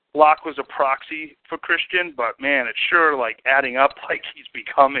 Locke was a proxy for Christian, but, man, it's sure, adding up like he's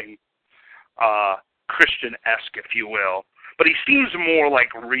becoming Christian-esque, if you will. But he seems more,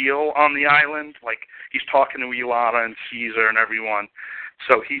 real on the island. He's talking to Ilana and Caesar and everyone.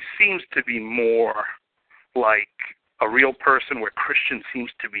 So he seems to be more like a real person, where Christian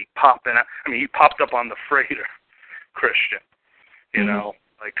seems to be popping out. He popped up on the freighter, Christian.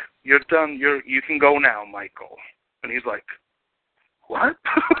 You're done. You can go now, Michael. And he's like, what?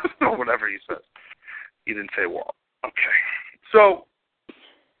 Or whatever he says. He didn't say what. Okay. So,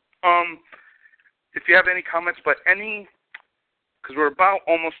 if you have any comments, because we're about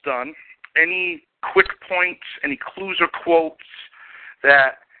almost done, any quick points, any clues or quotes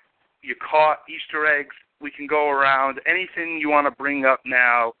that you caught, Easter eggs, we can go around. Anything you want to bring up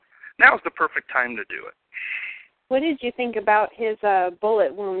now, now's the perfect time to do it. What did you think about his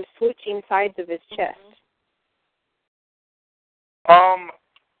bullet wound switching sides of his chest?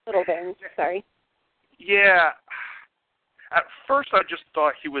 Little bit, sorry. Yeah. At first I just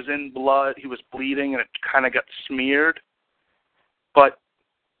thought he was in blood, he was bleeding, and it kind of got smeared. But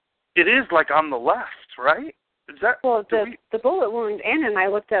it is on the left, right? Is that? Well, the bullet wound, Anna and I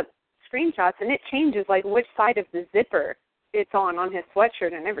looked up screenshots, and it changes which side of the zipper it's on his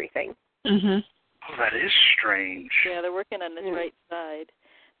sweatshirt and everything. Mhm. Oh, that is strange. Yeah, they're working on his right side.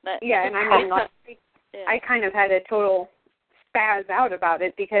 And I kind of had a total spaz out about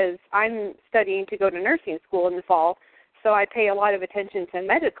it, because I'm studying to go to nursing school in the fall, so I pay a lot of attention to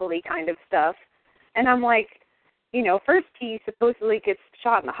medically kind of stuff. And I'm like, first he supposedly gets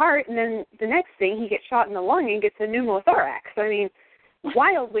shot in the heart, and then the next thing he gets shot in the lung and gets a pneumothorax.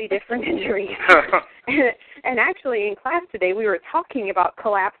 Wildly different injuries. And actually in class today we were talking about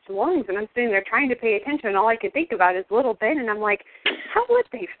collapsed lungs, and I'm sitting there trying to pay attention, and all I could think about is little Ben, and I'm like, how would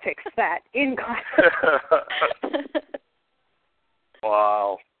they fix that in class?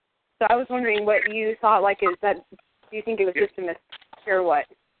 Wow. So I was wondering what you thought, do you think it was just a mistake or what?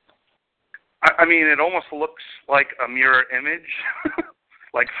 It almost looks like a mirror image,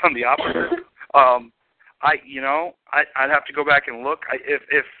 from the opposite. I'd have to go back and look.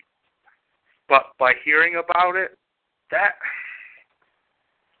 But by hearing about it,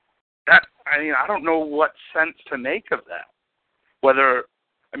 I don't know what sense to make of that. Whether,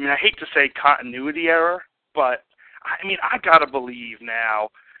 I hate to say continuity error, but I gotta believe now.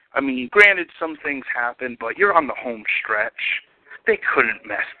 Granted, some things happen, but you're on the home stretch. They couldn't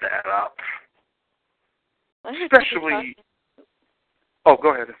mess that up. Especially. Oh,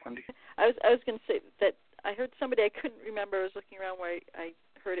 go ahead, Wendy. I was going to say that I heard somebody, I couldn't remember, I was looking around where I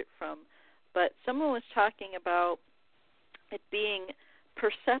heard it from, but someone was talking about it being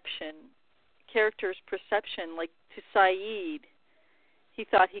perception character's perception, like to Saeed, he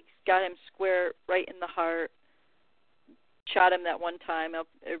thought he got him square right in the heart, shot him that one time.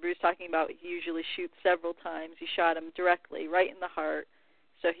 Everybody was talking about he usually shoots several times. He shot him directly right in the heart,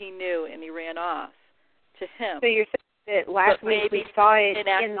 so he knew, and he ran off to him. So you're saying that last week we saw it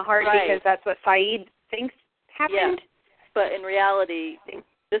in the heart because that's what Saeed thinks happened? Yeah, but in reality,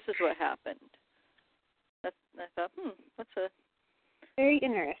 this is what happened. I thought, that's a... Very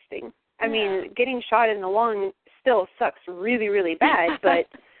interesting. I mean, getting shot in the lung still sucks really, really bad, but,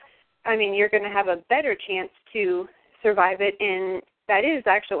 I mean, you're going to have a better chance to survive it, and that is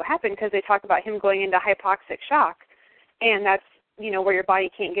actually what happened because they talk about him going into hypoxic shock, and that's, where your body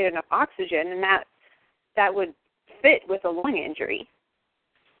can't get enough oxygen, and that would fit with a lung injury.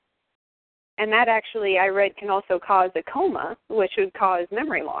 And that actually, I read, can also cause a coma, which would cause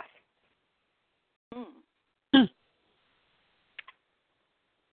memory loss.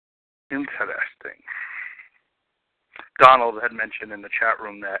 Interesting. Donald had mentioned in the chat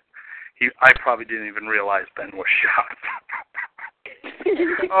room that I probably didn't even realize Ben was shot.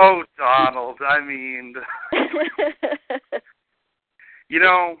 Oh, Donald, I mean,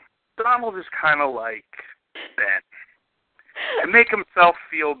 Donald is kind of like Ben. To make himself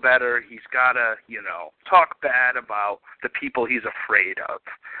feel better, he's got to, talk bad about the people he's afraid of.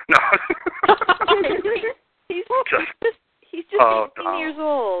 No. He's just 18 years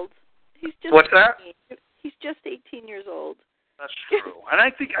old. What's that? He's just 18 years old. That's true. And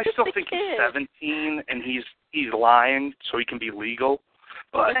I still think he's 17 and he's lying so he can be legal.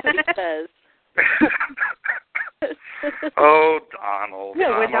 But that's what he says. Oh, Donald.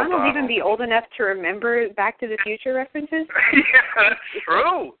 No, would Donald even be old enough to remember Back to the Future references? Yeah, that's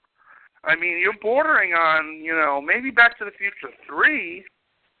true. I mean, you're bordering on, maybe Back to the Future 3.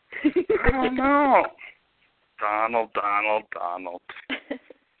 I don't know. Donald.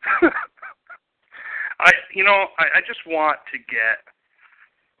 I just want to get,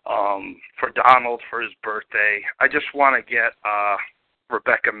 for Donald for his birthday, I just want to get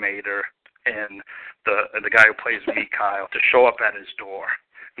Rebecca Mader and the guy who plays Mikhail to show up at his door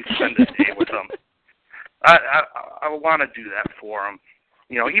and spend a day with him. I want to do that for him.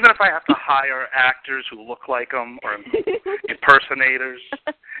 Even if I have to hire actors who look like him or impersonators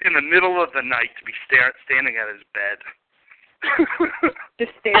in the middle of the night to be standing at his bed.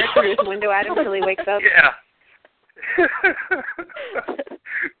 Just stare through his window at him until he wakes up? Yeah.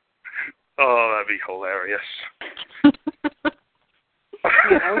 Oh, that'd be hilarious.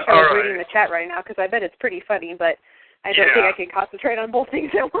 I wish I was reading the chat right now because I bet it's pretty funny, but I don't think I can concentrate on both things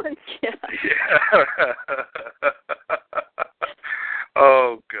at once. Yeah.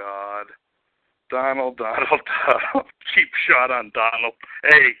 Oh, God. Donald. Cheap shot on Donald.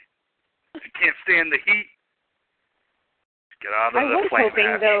 Hey, if you can't stand the heat, get out of the flame. I was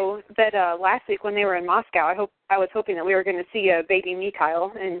hoping, though, that last week when they were in Moscow, I was hoping that we were going to see a baby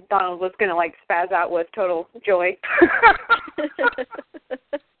Mikhail, and Donald was going to, spaz out with total joy.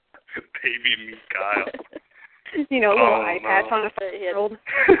 Baby Mikhail. Little eye patch on a 5-year-old.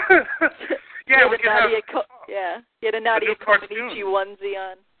 Yeah, we could have... He had a Nadia Comaneci onesie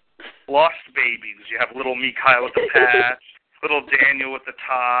on. Lost babies. You have little Mikhail with the patch, little Daniel with the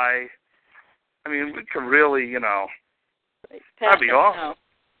tie. I mean, we could really, that'd be awesome.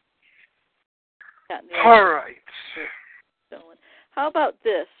 All right. How about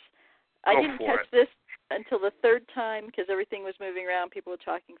this? I Go didn't for catch it. this until the third time because everything was moving around. People were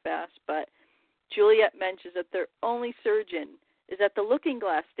talking fast, but Juliet mentions that their only surgeon is at the Looking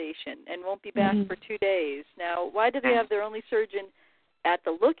Glass station and won't be back for 2 days. Now, why do they have their only surgeon at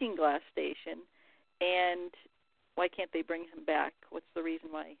the Looking Glass station, and why can't they bring him back? What's the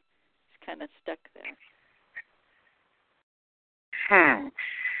reason why he's kind of stuck there?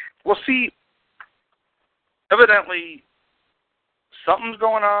 Well, see, evidently something's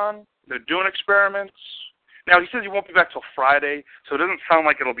going on. They're doing experiments. Now, he says he won't be back till Friday, so it doesn't sound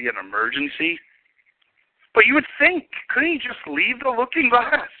like it'll be an emergency. But you would think, couldn't he just leave the Looking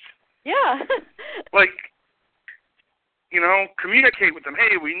Glass? Yeah. Communicate with them.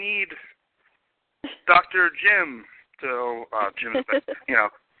 Hey, we need Dr. Jim to,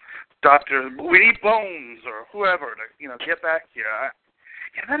 Doctor, we need Bones or whoever to, get back here.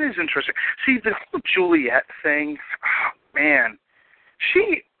 Yeah, that is interesting. See, the whole Juliet thing, man,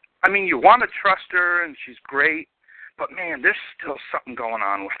 you want to trust her and she's great, but man, there's still something going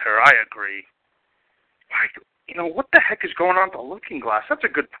on with her. I agree. What the heck is going on with the Looking Glass? That's a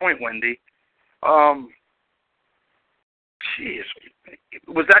good point, Wendy. Jeez,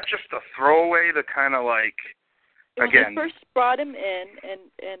 was that just a throwaway to kind of again? When they first brought him in,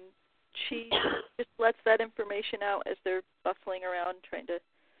 and she just lets that information out as they're bustling around trying to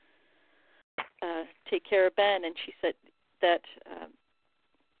take care of Ben, and she said that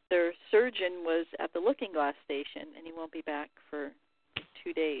their surgeon was at the Looking Glass station, and he won't be back for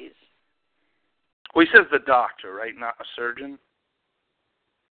 2 days. Well, he says the doctor, right, not a surgeon?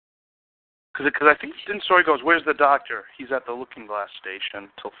 Because I think the story goes, where's the doctor? He's at the Looking Glass station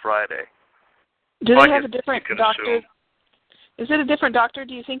till Friday. Do they have a different doctor? Assume. Is it a different doctor,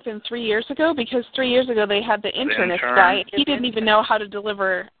 do you think, than 3 years ago? Because 3 years ago they had the internist guy. He didn't even know how to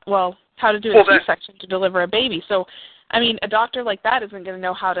deliver, how to do a C-section to deliver a baby. So, I mean, a doctor like that isn't going to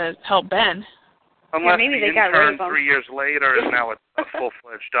know how to help Ben. Unless maybe the intern 3 years later is now a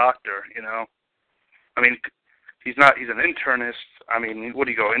full-fledged doctor, you know. I mean, he's an internist. I mean, what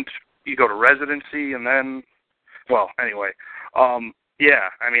do you go into? You go to residency and then, anyway. Yeah,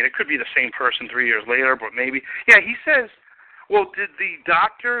 I mean, it could be the same person 3 years later, but maybe. Yeah, he says, did the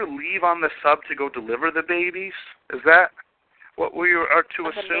doctor leave on the sub to go deliver the babies? Is that what we are to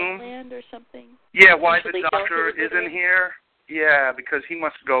on assume? The mainland or something? Yeah, why the doctor isn't here? Yeah, because he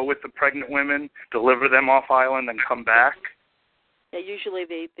must go with the pregnant women, deliver them off island, and come back. Yeah, usually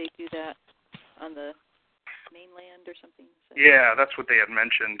they do that on the mainland or something. So. Yeah, that's what they had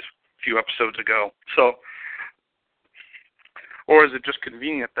mentioned a few episodes ago. So, or is it just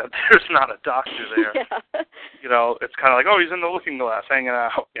convenient that there's not a doctor there? Yeah. You know, it's kind of like, he's in the Looking Glass hanging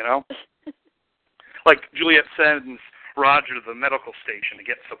out, you know? Like Juliet sends Roger to the medical station to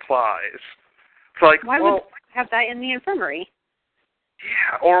get supplies. It's like, why would they have that in the infirmary?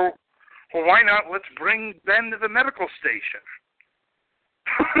 Yeah, or why not let's bring Ben to the medical station?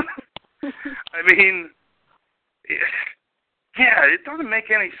 I mean, it doesn't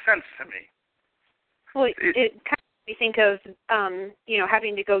make any sense to me. Well, it kind of makes me think of,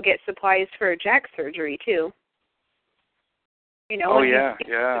 having to go get supplies for Jack's surgery too. You know, when he gets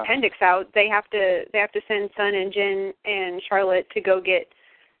his appendix out, they have to send Son and Jen and Charlotte to go get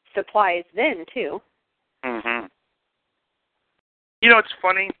supplies then too. Mhm. You know, it's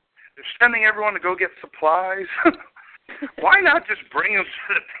funny. They're sending everyone to go get supplies. Why not just bring them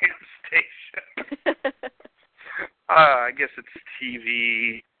to the damn station? I guess it's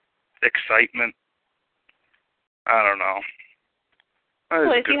TV excitement. I don't know.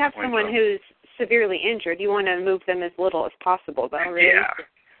 Well, if you have someone who's severely injured, you want to move them as little as possible, though, really. Yeah.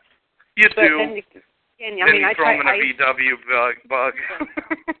 You do. I throw them in a VW bug.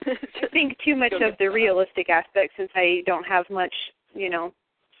 I think too much of the realistic aspect since I don't have much,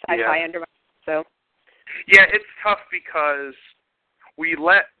 sci-fi under my so. Yeah, it's tough because we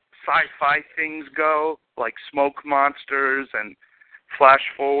let sci-fi things go, like smoke monsters and flash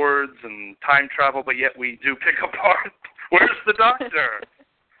forwards and time travel, but yet we do pick apart. Where's the doctor?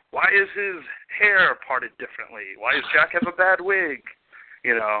 Why is his hair parted differently? Why does Jack have a bad wig?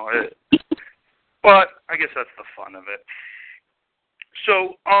 But I guess that's the fun of it.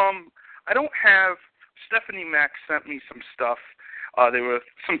 So, I don't have, Stephanie Mack sent me some stuff. There were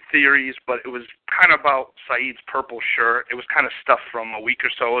some theories, but it was kind of about Saeed's purple shirt. It was kind of stuff from a week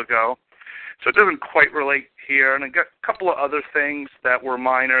or so ago. So it doesn't quite relate here. And I got a couple of other things that were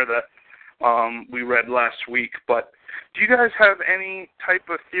minor that we read last week. But do you guys have any type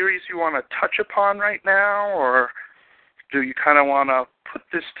of theories you want to touch upon right now, or do you kind of want to put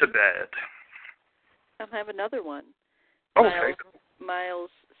this to bed? I have another one. Okay. Miles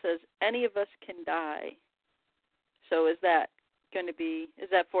says, any of us can die. So is that going to be, is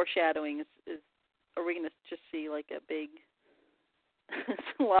that foreshadowing? Are we going to just see like a big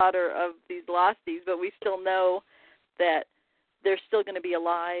slaughter of these Losties, but we still know that they're still going to be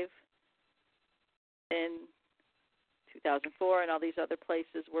alive in 2004 and all these other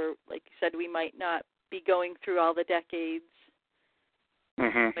places where, like you said, we might not be going through all the decades.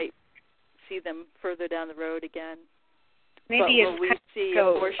 Mm-hmm. Might see them further down the road again. Maybe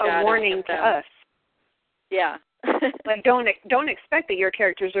it's a warning to us. Yeah. Like don't expect that your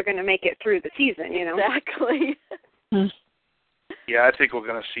characters are going to make it through the season, Exactly. Yeah, I think we're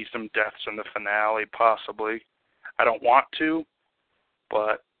going to see some deaths in the finale, possibly. I don't want to,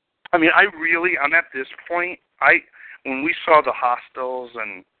 but I mean, I'm at this point, when we saw the Hostiles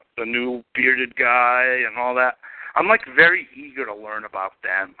and the new bearded guy and all that, I'm like very eager to learn about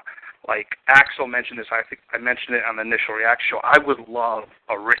them. Like Axel mentioned this, I think I mentioned it on the initial reaction show. I would love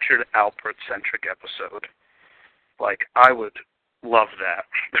a Richard Alpert-centric episode. Like, I would love that.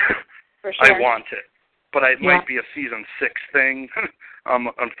 For sure. I want it. But it might be a season 6 thing,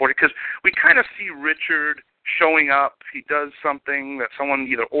 unfortunately, because we kind of see Richard showing up. He does something that someone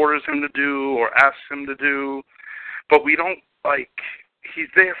either orders him to do or asks him to do, but we don't, he's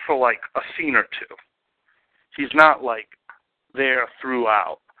there for, a scene or two. He's not, there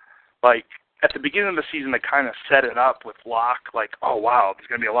throughout. at the beginning of the season, they kind of set it up with Locke, like, oh, wow, there's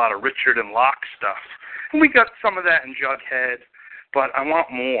going to be a lot of Richard and Locke stuff. And we got some of that in Jughead, but I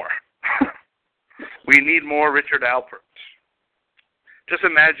want more. We need more Richard Alpert. Just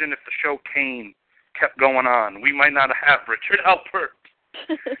imagine if the show Kane kept going on. We might not have Richard Alpert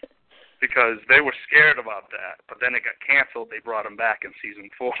because they were scared about that. But then it got canceled. They brought him back in season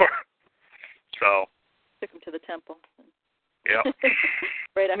 4. So took him to the temple. Yeah.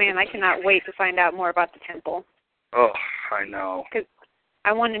 Right. Man, I cannot wait to find out more about the temple. Oh, I know. Because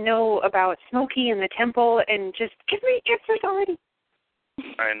I want to know about Smokey and the temple, and just give me answers already.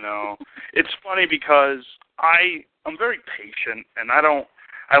 I know. It's funny because I'm very patient, and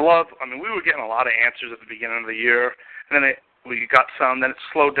we were getting a lot of answers at the beginning of the year, and then we got some, then it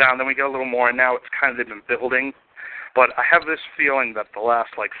slowed down, then we got a little more, and now it's kind of been building. But I have this feeling that the last,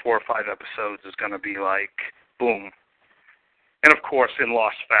 4 or 5 episodes is going to be boom. And, of course, in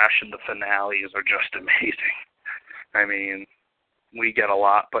lost fashion, the finales are just amazing. I mean, we get a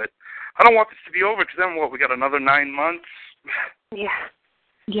lot, but I don't want this to be over because then, we got another 9 months? Yeah.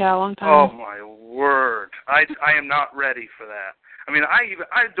 Yeah, a long time. Oh, my word. I am not ready for that. I mean,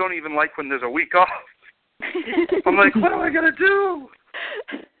 I don't even like when there's a week off. I'm like, what am I going to do?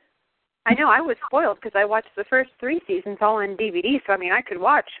 I know, I was spoiled because I watched the first 3 seasons all on DVD, so, I could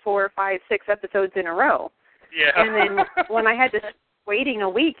watch 4, 5, 6 episodes in a row. Yeah. And then when I had to waiting a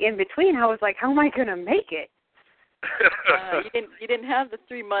week in between, I was like, how am I going to make it? You didn't have the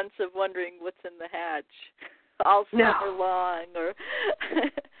 3 months of wondering what's in the hatch all summer long, or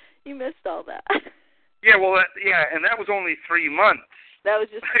you missed all that. Yeah, and that was only 3 months. That was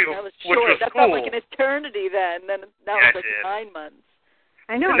short. Was that cool. felt like an eternity then. Then that was like 9 months.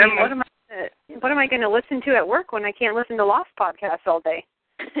 I know. What am I going to listen to at work when I can't listen to Lost podcasts all day?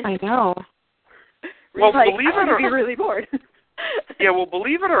 I know. Well, believe it or be really bored. Yeah, well,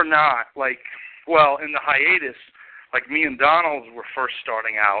 believe it or not, in the hiatus, me and Donald were first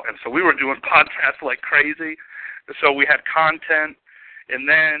starting out, and so we were doing podcasts like crazy. So we had content, and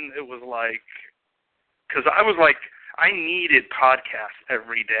then it was because I was I needed podcasts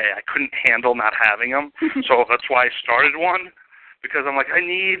every day. I couldn't handle not having them, so that's why I started one, because I'm I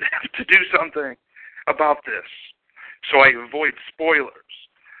need to do something about this, so I avoid spoilers.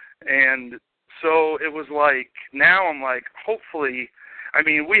 And so it was now I'm hopefully,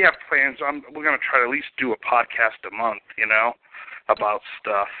 we have plans. We're going to try to at least do a podcast a month, about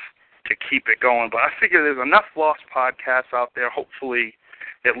stuff to keep it going. But I figure there's enough Lost podcasts out there. Hopefully,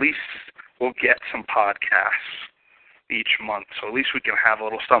 at least we'll get some podcasts each month, so at least we can have a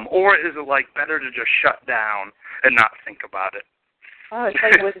little something. Or is it better to just shut down and not think about it? Oh, it's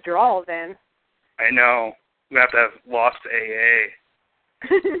like withdrawal then. I know. We have to have Lost AA.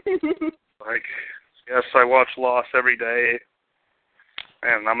 Yes, I watch Lost every day,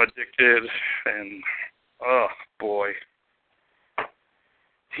 and I'm addicted, and oh boy.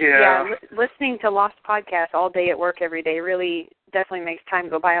 Yeah, listening to Lost podcasts all day at work every day really definitely makes time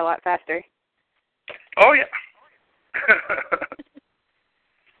go by a lot faster. Oh, yeah.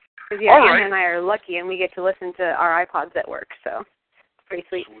 Because, Anna and I are lucky, and we get to listen to our iPods at work, so it's pretty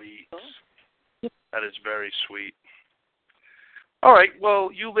sweet. That is very sweet. All right,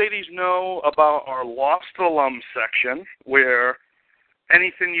 well, you ladies know about our Lost Alum section, where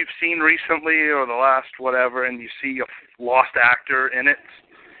anything you've seen recently or the last whatever, and you see a Lost actor in it.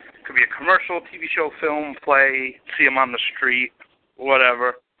 It could be a commercial, TV show, film, play, see him on the street,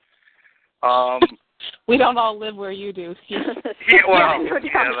 whatever. We don't all live where you do. Yeah, that's true.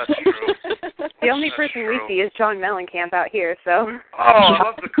 The only person we see is John Mellencamp out here, so. Oh, I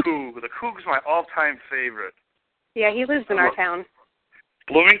love the Coug. The Coug's my all-time favorite. Yeah, he lives in our town.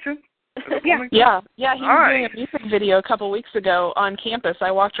 Bloomington? Yeah. Yeah, he was doing a music video a couple weeks ago on campus. I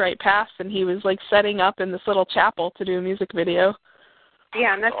walked right past, and he was setting up in this little chapel to do a music video.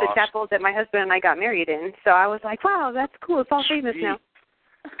 Yeah, and that's the chapel that my husband and I got married in. So I was like, wow, that's cool. It's all famous now.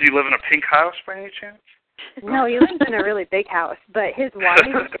 Do you live in a pink house by any chance? No, he lives in a really big house. But his wife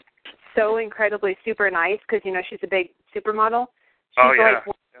is so incredibly super nice because, she's a big supermodel. She's one of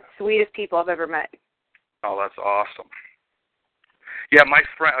the sweetest people I've ever met. Oh, that's awesome. Yeah,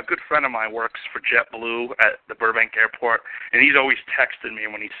 a good friend of mine works for JetBlue at the Burbank Airport, and he's always texting me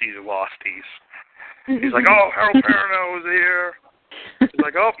when he sees Losties. He's like, oh, Harold Perrineau is here. He's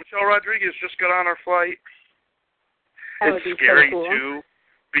like, oh, Michelle Rodriguez just got on her flight. It's scary, so cool. too,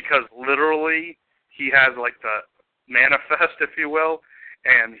 because literally he has, the manifest, if you will,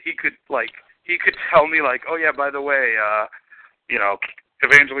 and he could tell me, oh, yeah, by the way,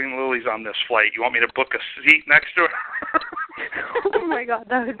 Evangeline Lilly's on this flight. You want me to book a seat next to her? Oh my God,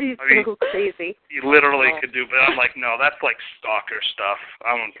 that would be so crazy. You literally could do, but I'm like, no, that's like stalker stuff.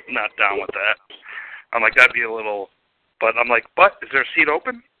 I'm not down with that. I'm like, that'd be a little, but I'm like, is there a seat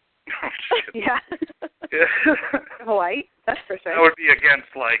open? Yeah. Hawaii, that's for sure. That would be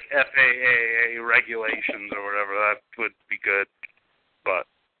against like FAA regulations or whatever. That would be good, but.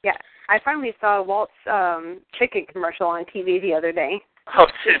 Yeah, I finally saw Walt's chicken commercial on TV the other day. Oh,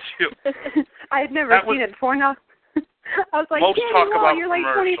 did you? I had never seen it before. Now I was like, Walt, you're like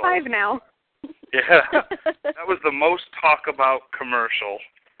 25 now. Yeah, that was the most talk about commercial,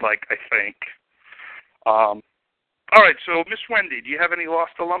 like, I think. All right, so Miss Wendy, do you have any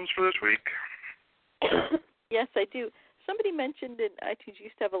Lost alums for this week? Yes, I do. Somebody mentioned in iTunes you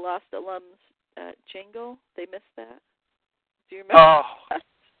used to have a Lost alums jingle. They missed that. Do you remember? Oh,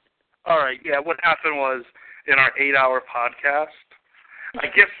 all right, yeah. What happened was in our 8-hour podcast, I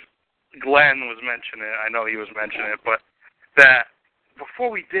guess Glenn was mentioning it. I know he was mentioning it, but that before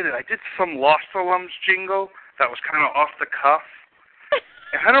we did it, I did some Lost alums jingle that was kind of off the cuff,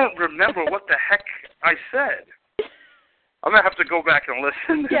 and I don't remember what the heck I said. I'm going to have to go back and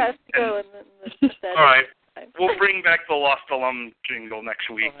listen. Yes, go and then all right. We'll bring back the Lost alum jingle next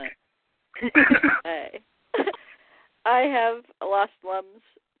week. Hey. I have Lost alums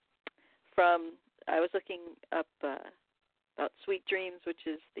from, I was looking up about Sweet Dreams, which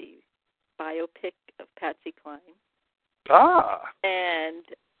is the biopic of Patsy Cline. Ah. And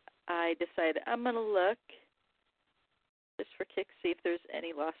I decided I'm going to look, just for kicks, see if there's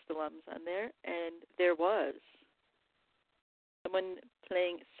any Lost alums on there. And there was. Someone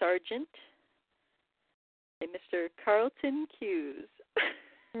playing Sergeant, a Mr. Carlton Hughes.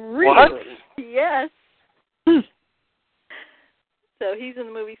 Really? What? Yes. So he's in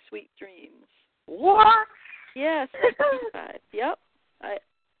the movie Sweet Dreams. What? Yes, 1985. Yep. I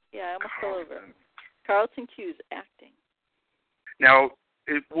almost fell over. Carlton Hughes acting. Now,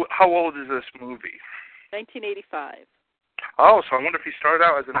 how old is this movie? 1985. Oh, so I wonder if he started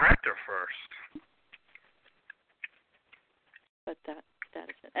out as an actor first. But that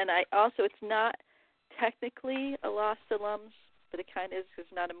is it. And I also, it's not technically a Lost alums, but it kind of is because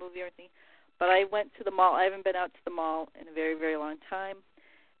it's not a movie or anything. But I went to the mall. I haven't been out to the mall in a very, very long time.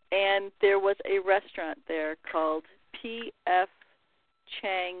 And there was a restaurant there called P.F.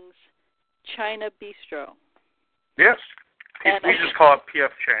 Chang's China Bistro. Yes. We just call it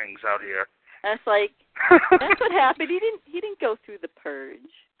P.F. Chang's out here. And it's like, that's what happened. He didn't go through the purge.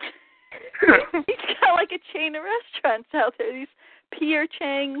 He's got like a chain of restaurants out there. These Pierre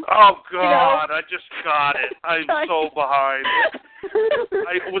Chang's. Oh, God, I just got it. I'm so behind.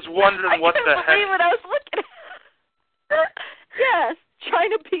 I was wondering what the heck. I couldn't believe what I was looking at. Yes,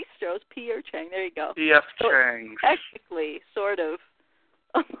 China Bistros, Pierre Chang. There you go. P.F. Chang's. Technically, sort of.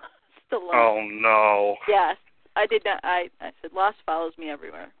 Still lost. Oh, no. Yes, I did not. I said, Lost follows me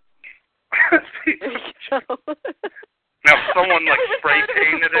everywhere. There you go. Now, if someone like spray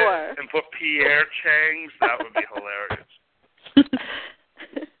painted it and put Pierre Chang's, that would be hilarious.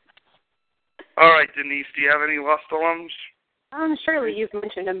 All right, Denise, do you have any Lost alums? Surely you've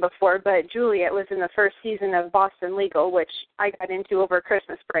mentioned him before, but Juliet was in the first season of Boston Legal, which I got into over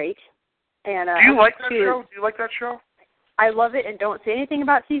Christmas break. And do you like that show? Do you like that show? I love it, and don't say anything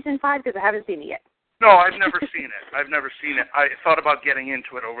about season 5 because I haven't seen it yet. No, I've never seen it. I thought about getting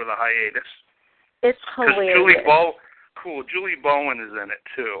into it over the hiatus. It's hilarious. Julie Bowen is in it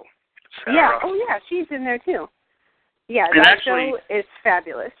too. Sarah. Yeah. Oh yeah, she's in there too. Yeah, and that actually, show is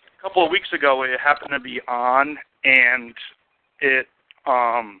fabulous. A couple of weeks ago, it happened to be on, and it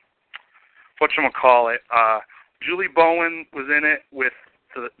whatchamacallit, Julie Bowen was in it with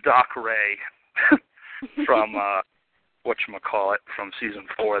Doc Ray from whatchamacallit, from season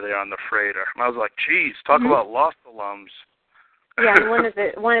 4 there on the freighter. And I was like, geez, talk about Lost alums. Yeah, and one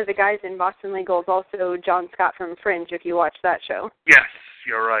of the guys in Boston Legal is also John Scott from Fringe, if you watch that show. Yes,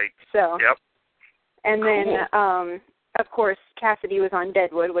 you're right. So. Yep. And then, of course, Cassidy was on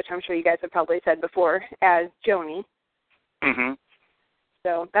Deadwood, which I'm sure you guys have probably said before, as Joni. Mm-hmm.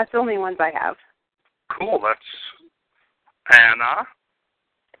 So that's the only ones I have. Cool. That's Anna.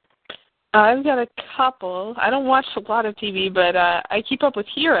 I've got a couple. I don't watch a lot of TV, but I keep up with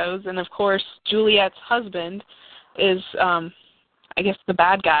Heroes, and of course, Juliet's husband is, I guess, the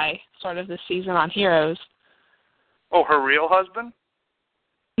bad guy sort of this season on Heroes. Oh, her real husband?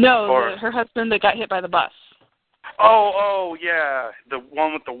 No, her husband that got hit by the bus. Oh, yeah, the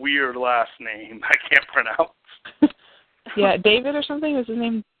one with the weird last name I can't pronounce. Yeah, David or something? Is his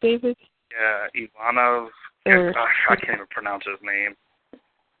name David? Yeah, Ivanov. Yeah, gosh, I can't even pronounce his name.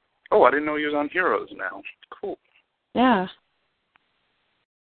 Oh, I didn't know he was on Heroes now. Cool. Yeah.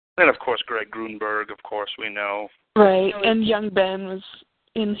 And, of course, Greg Grunberg, of course, we know. Right, and young Ben was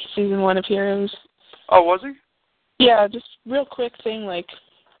in season 1 of Heroes. Oh, was he? Yeah, just real quick thing, like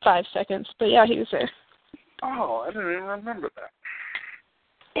 5 seconds. But, yeah, he was there. Oh, I didn't even remember that.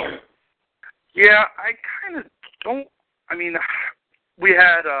 Yeah, I kind of don't. I mean, we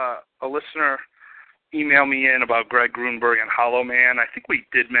had a listener email me in about Greg Grunberg and Hollow Man. I think we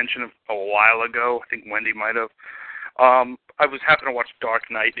did mention it a while ago. I think Wendy might have. I was happening to watch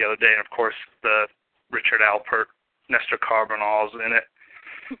Dark Knight the other day, and of course the Richard Alpert, Nestor Carbonell's in it.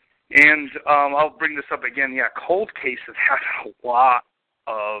 And I'll bring this up again. Yeah, Cold Case has had a lot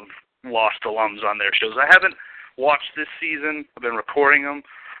of Lost alums on their shows. I haven't watched this season. I've been recording them.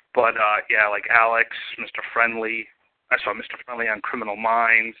 But, yeah, like Alex, Mr. Friendly. I saw Mr. Friendly on Criminal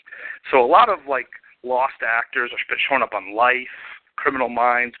Minds. So a lot of, like, Lost actors have been showing up on Life, Criminal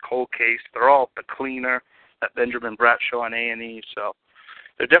Minds, Cold Case. They're all The Cleaner, that Benjamin Bratt show on A&E. So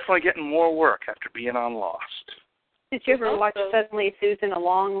they're definitely getting more work after being on Lost. Did you ever watch Suddenly Susan a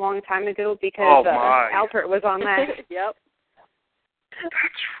long, long time ago? Because Alpert was on that. Yep.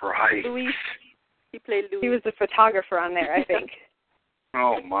 That's right. Louis. He played Louis. He was the photographer on there, I think.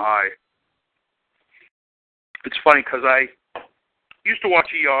 Oh, my. It's funny because I used to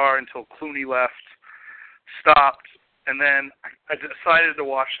watch ER until Clooney left, stopped, and then I decided to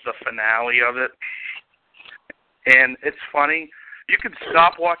watch the finale of it. And it's funny. You can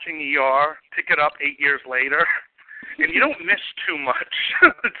stop watching ER, pick it up 8 years later, and you don't miss too much.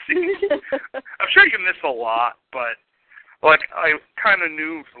 I'm sure you miss a lot, but like I kind of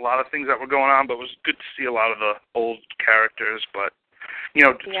knew a lot of things that were going on, but it was good to see a lot of the old characters. But you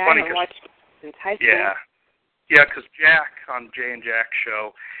know, it's funny because because Jack on Jay and Jack's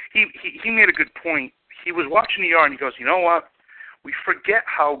show, he made a good point. He was watching ER and he goes, you know what? We forget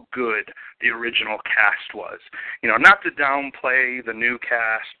how good the original cast was. You know, not to downplay the new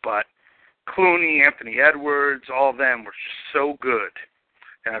cast, but Clooney, Anthony Edwards, all of them were just so good.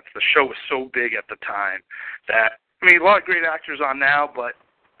 And the show was so big at the time that, I mean, a lot of great actors on now, but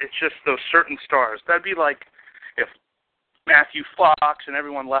it's just those certain stars. That'd be like if Matthew Fox and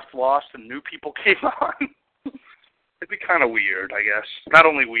everyone left Lost and new people came on. It'd be kind of weird, I guess. Not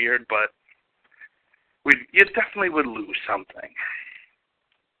only weird, but you definitely would lose something.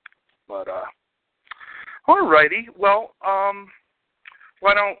 But, alrighty. Well,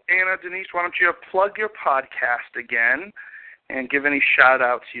 why don't, Denise, why don't you plug your podcast again and give any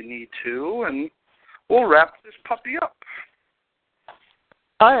shout-outs you need to, and we'll wrap this puppy up.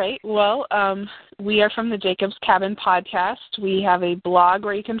 All right. Well, we are from the Jacob's Cabin podcast. We have a blog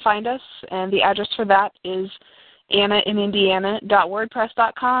where you can find us, and the address for that is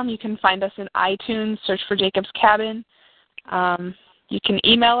annainindiana.wordpress.com. You can find us in iTunes, search for Jacob's Cabin. You can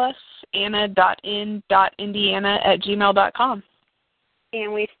email us, anna.in.indiana@gmail.com.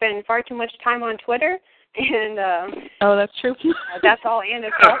 And we spend far too much time on Twitter, and oh, that's true. That's all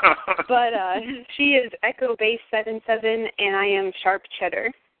Anna's fault. But she is EchoBase77, and I am Sharp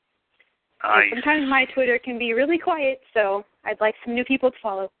Cheddar. Nice. And sometimes my Twitter can be really quiet, so I'd like some new people to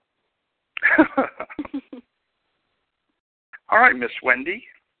follow. All right, Miss Wendy.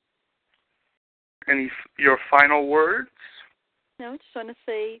 Your final words? No, just want to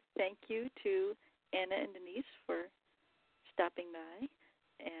say thank you to Anna and Denise for stopping by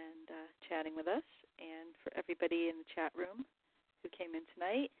and chatting with us, and for everybody in the chat room who came in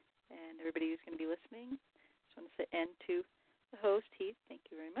tonight, and everybody who's going to be listening. Just want to say, and to the host, Heath, thank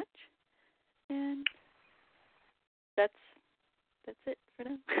you very much. And that's it for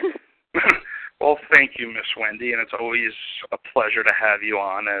now. Well, thank you, Miss Wendy, and it's always a pleasure to have you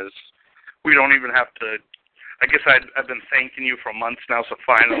on, as we don't even have to. I guess I've been thanking you for months now, so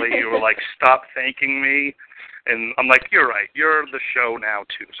finally you were like, stop thanking me. And I'm like, you're right. You're the show now,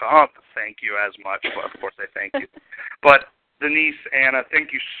 too, so I don't have to thank you as much, but of course I thank you. But Denise, Anna,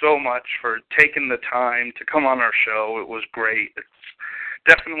 thank you so much for taking the time to come on our show. It was great. It's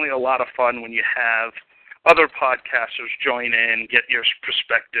definitely a lot of fun when you have other podcasters join in, get your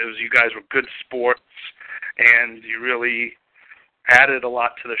perspectives. You guys were good sports, and you really added a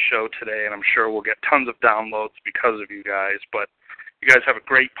lot to the show today, and I'm sure we'll get tons of downloads because of you guys. But you guys have a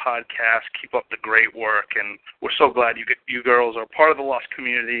great podcast. Keep up the great work, and we're so glad you girls are part of the Lost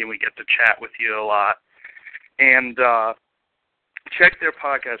community, and we get to chat with you a lot. And check their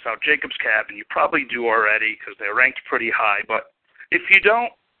podcast out, Jacob's Cabin. You probably do already because they're ranked pretty high, but if you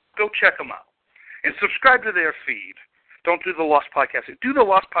don't, go check them out. And subscribe to their feed. Don't do the Lost Podcasting. Do the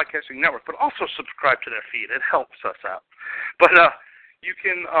Lost Podcasting Network, but also subscribe to their feed. It helps us out. But you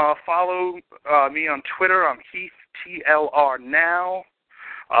can follow me on Twitter. I'm Heath, TLR Now.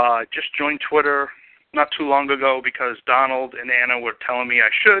 Just join Twitter. not too long ago because Donald and Anna were telling me I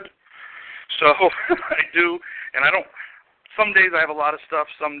should. So I do, and I don't. Some days I have a lot of stuff,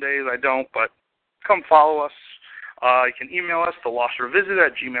 some days I don't, but come follow us. You can email us,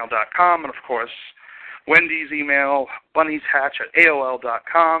 thelostrevisit@gmail.com, and of course, Wendy's email,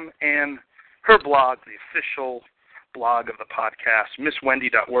 bunnieshatch@aol.com, and her blog, the official blog of the podcast,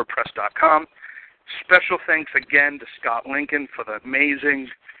 misswendy.wordpress.com. Special thanks again to Scott Lincoln for the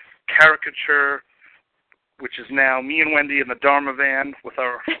amazing caricature, which is now me and Wendy in the Dharma van with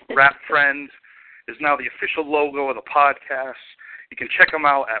our rap friend, is now the official logo of the podcast. You can check him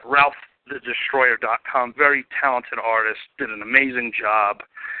out at ralphthedestroyer.com. Very talented artist, did an amazing job.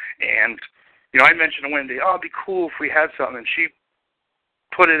 And, I mentioned to Wendy, it'd be cool if we had something. And she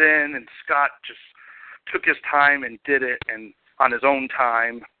put it in, and Scott just took his time and did it and on his own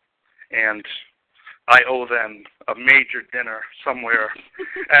time. And I owe them a major dinner somewhere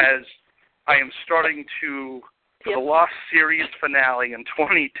as I am starting to, for the Lost series finale in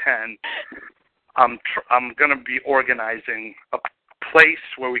 2010, I'm going to be organizing a place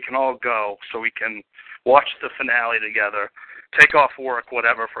where we can all go so we can watch the finale together, take off work,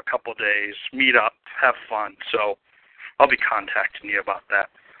 whatever, for a couple of days, meet up, have fun. So I'll be contacting you about that.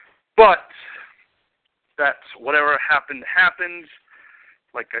 But that's whatever happened happens.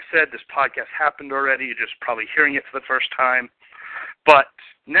 Like I said, this podcast happened already. You're just probably hearing it for the first time. But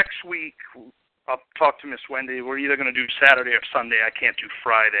next week, I'll talk to Miss Wendy. We're either going to do Saturday or Sunday. I can't do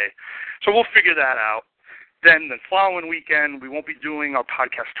Friday. So we'll figure that out. Then the following weekend, we won't be doing our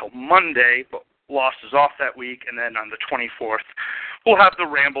podcast till Monday, but Lost is off that week. And then on the 24th, we'll have the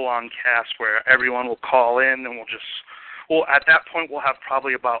Ramble On cast where everyone will call in, and at that point, we'll have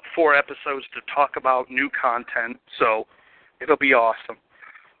probably about 4 episodes to talk about new content. So it'll be awesome.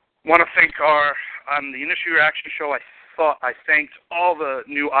 Want to thank on the initial reaction show, I thanked all the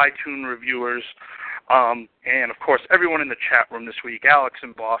new iTunes reviewers, and of course everyone in the chat room this week. Alex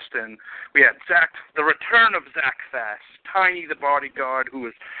in Boston. We had Zach, the return of Zach Fast, Tiny the bodyguard, who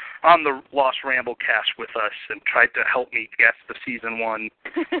was on the Lost Ramble cast with us and tried to help me guess the season 1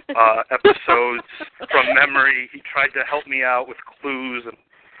 episodes from memory. He tried to help me out with clues, and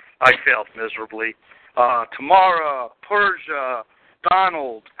I failed miserably. Tamara, Persia,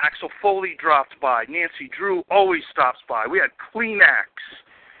 Donald, Axel Foley dropped by. Nancy Drew always stops by. We had Kleenex.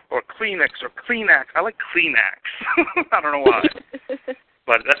 I like Kleenex. I don't know why.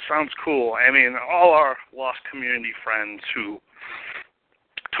 But that sounds cool. I mean, all our Lost community friends who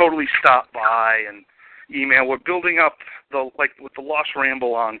totally stop by and email. We're building up with the Lost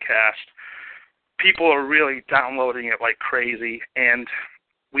Ramble On cast. People are really downloading it like crazy. And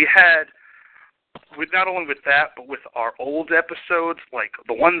we had, not only with that, but with our old episodes, like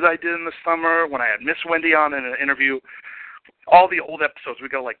the ones I did in the summer when I had Miss Wendy on in an interview, all the old episodes, we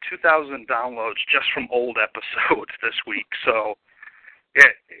got like 2,000 downloads just from old episodes this week. So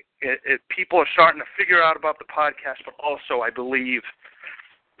people are starting to figure out about the podcast, but also I believe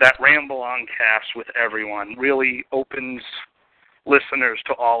that Ramble On cast with everyone really opens listeners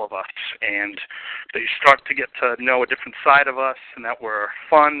to all of us, and they start to get to know a different side of us, and that we're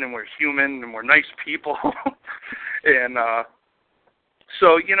fun and we're human and we're nice people. And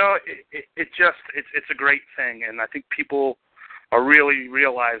so it's a great thing, and I think people are really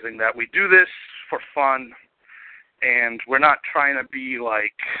realizing that we do this for fun, and we're not trying to be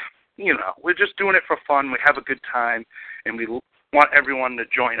we're just doing it for fun. We have a good time, and we want everyone to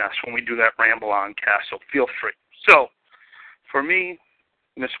join us when we do that Ramble On cast, so feel free. So for me,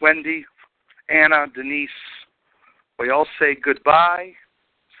 Miss Wendy, Anna, Denise, we all say goodbye.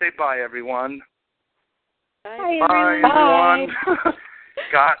 Say bye, everyone. Bye, everyone.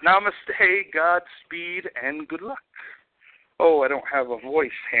 Namaste, Godspeed, and good luck. Oh, I don't have a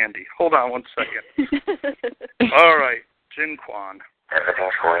voice handy. Hold on 1 second. All right, Jin Kwan.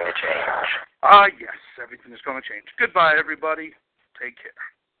 Everything's going to change. Yes, everything is going to change. Goodbye, everybody. Take care.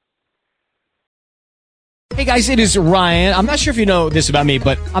 Hey guys, it is Ryan. I'm not sure if you know this about me,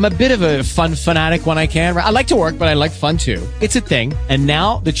 but I'm a bit of a fun fanatic when I can. I like to work, but I like fun too. It's a thing. And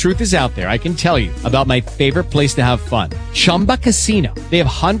now the truth is out there. I can tell you about my favorite place to have fun. Chumba Casino. They have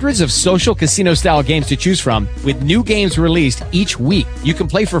hundreds of social casino style games to choose from with new games released each week. You can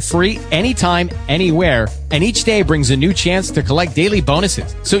play for free anytime, anywhere. And each day brings a new chance to collect daily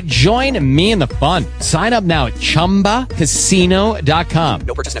bonuses. So join me in the fun. Sign up now at ChumbaCasino.com.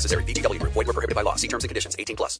 No purchase necessary. VGW Group. Void where prohibited by law. See terms and conditions. 18+.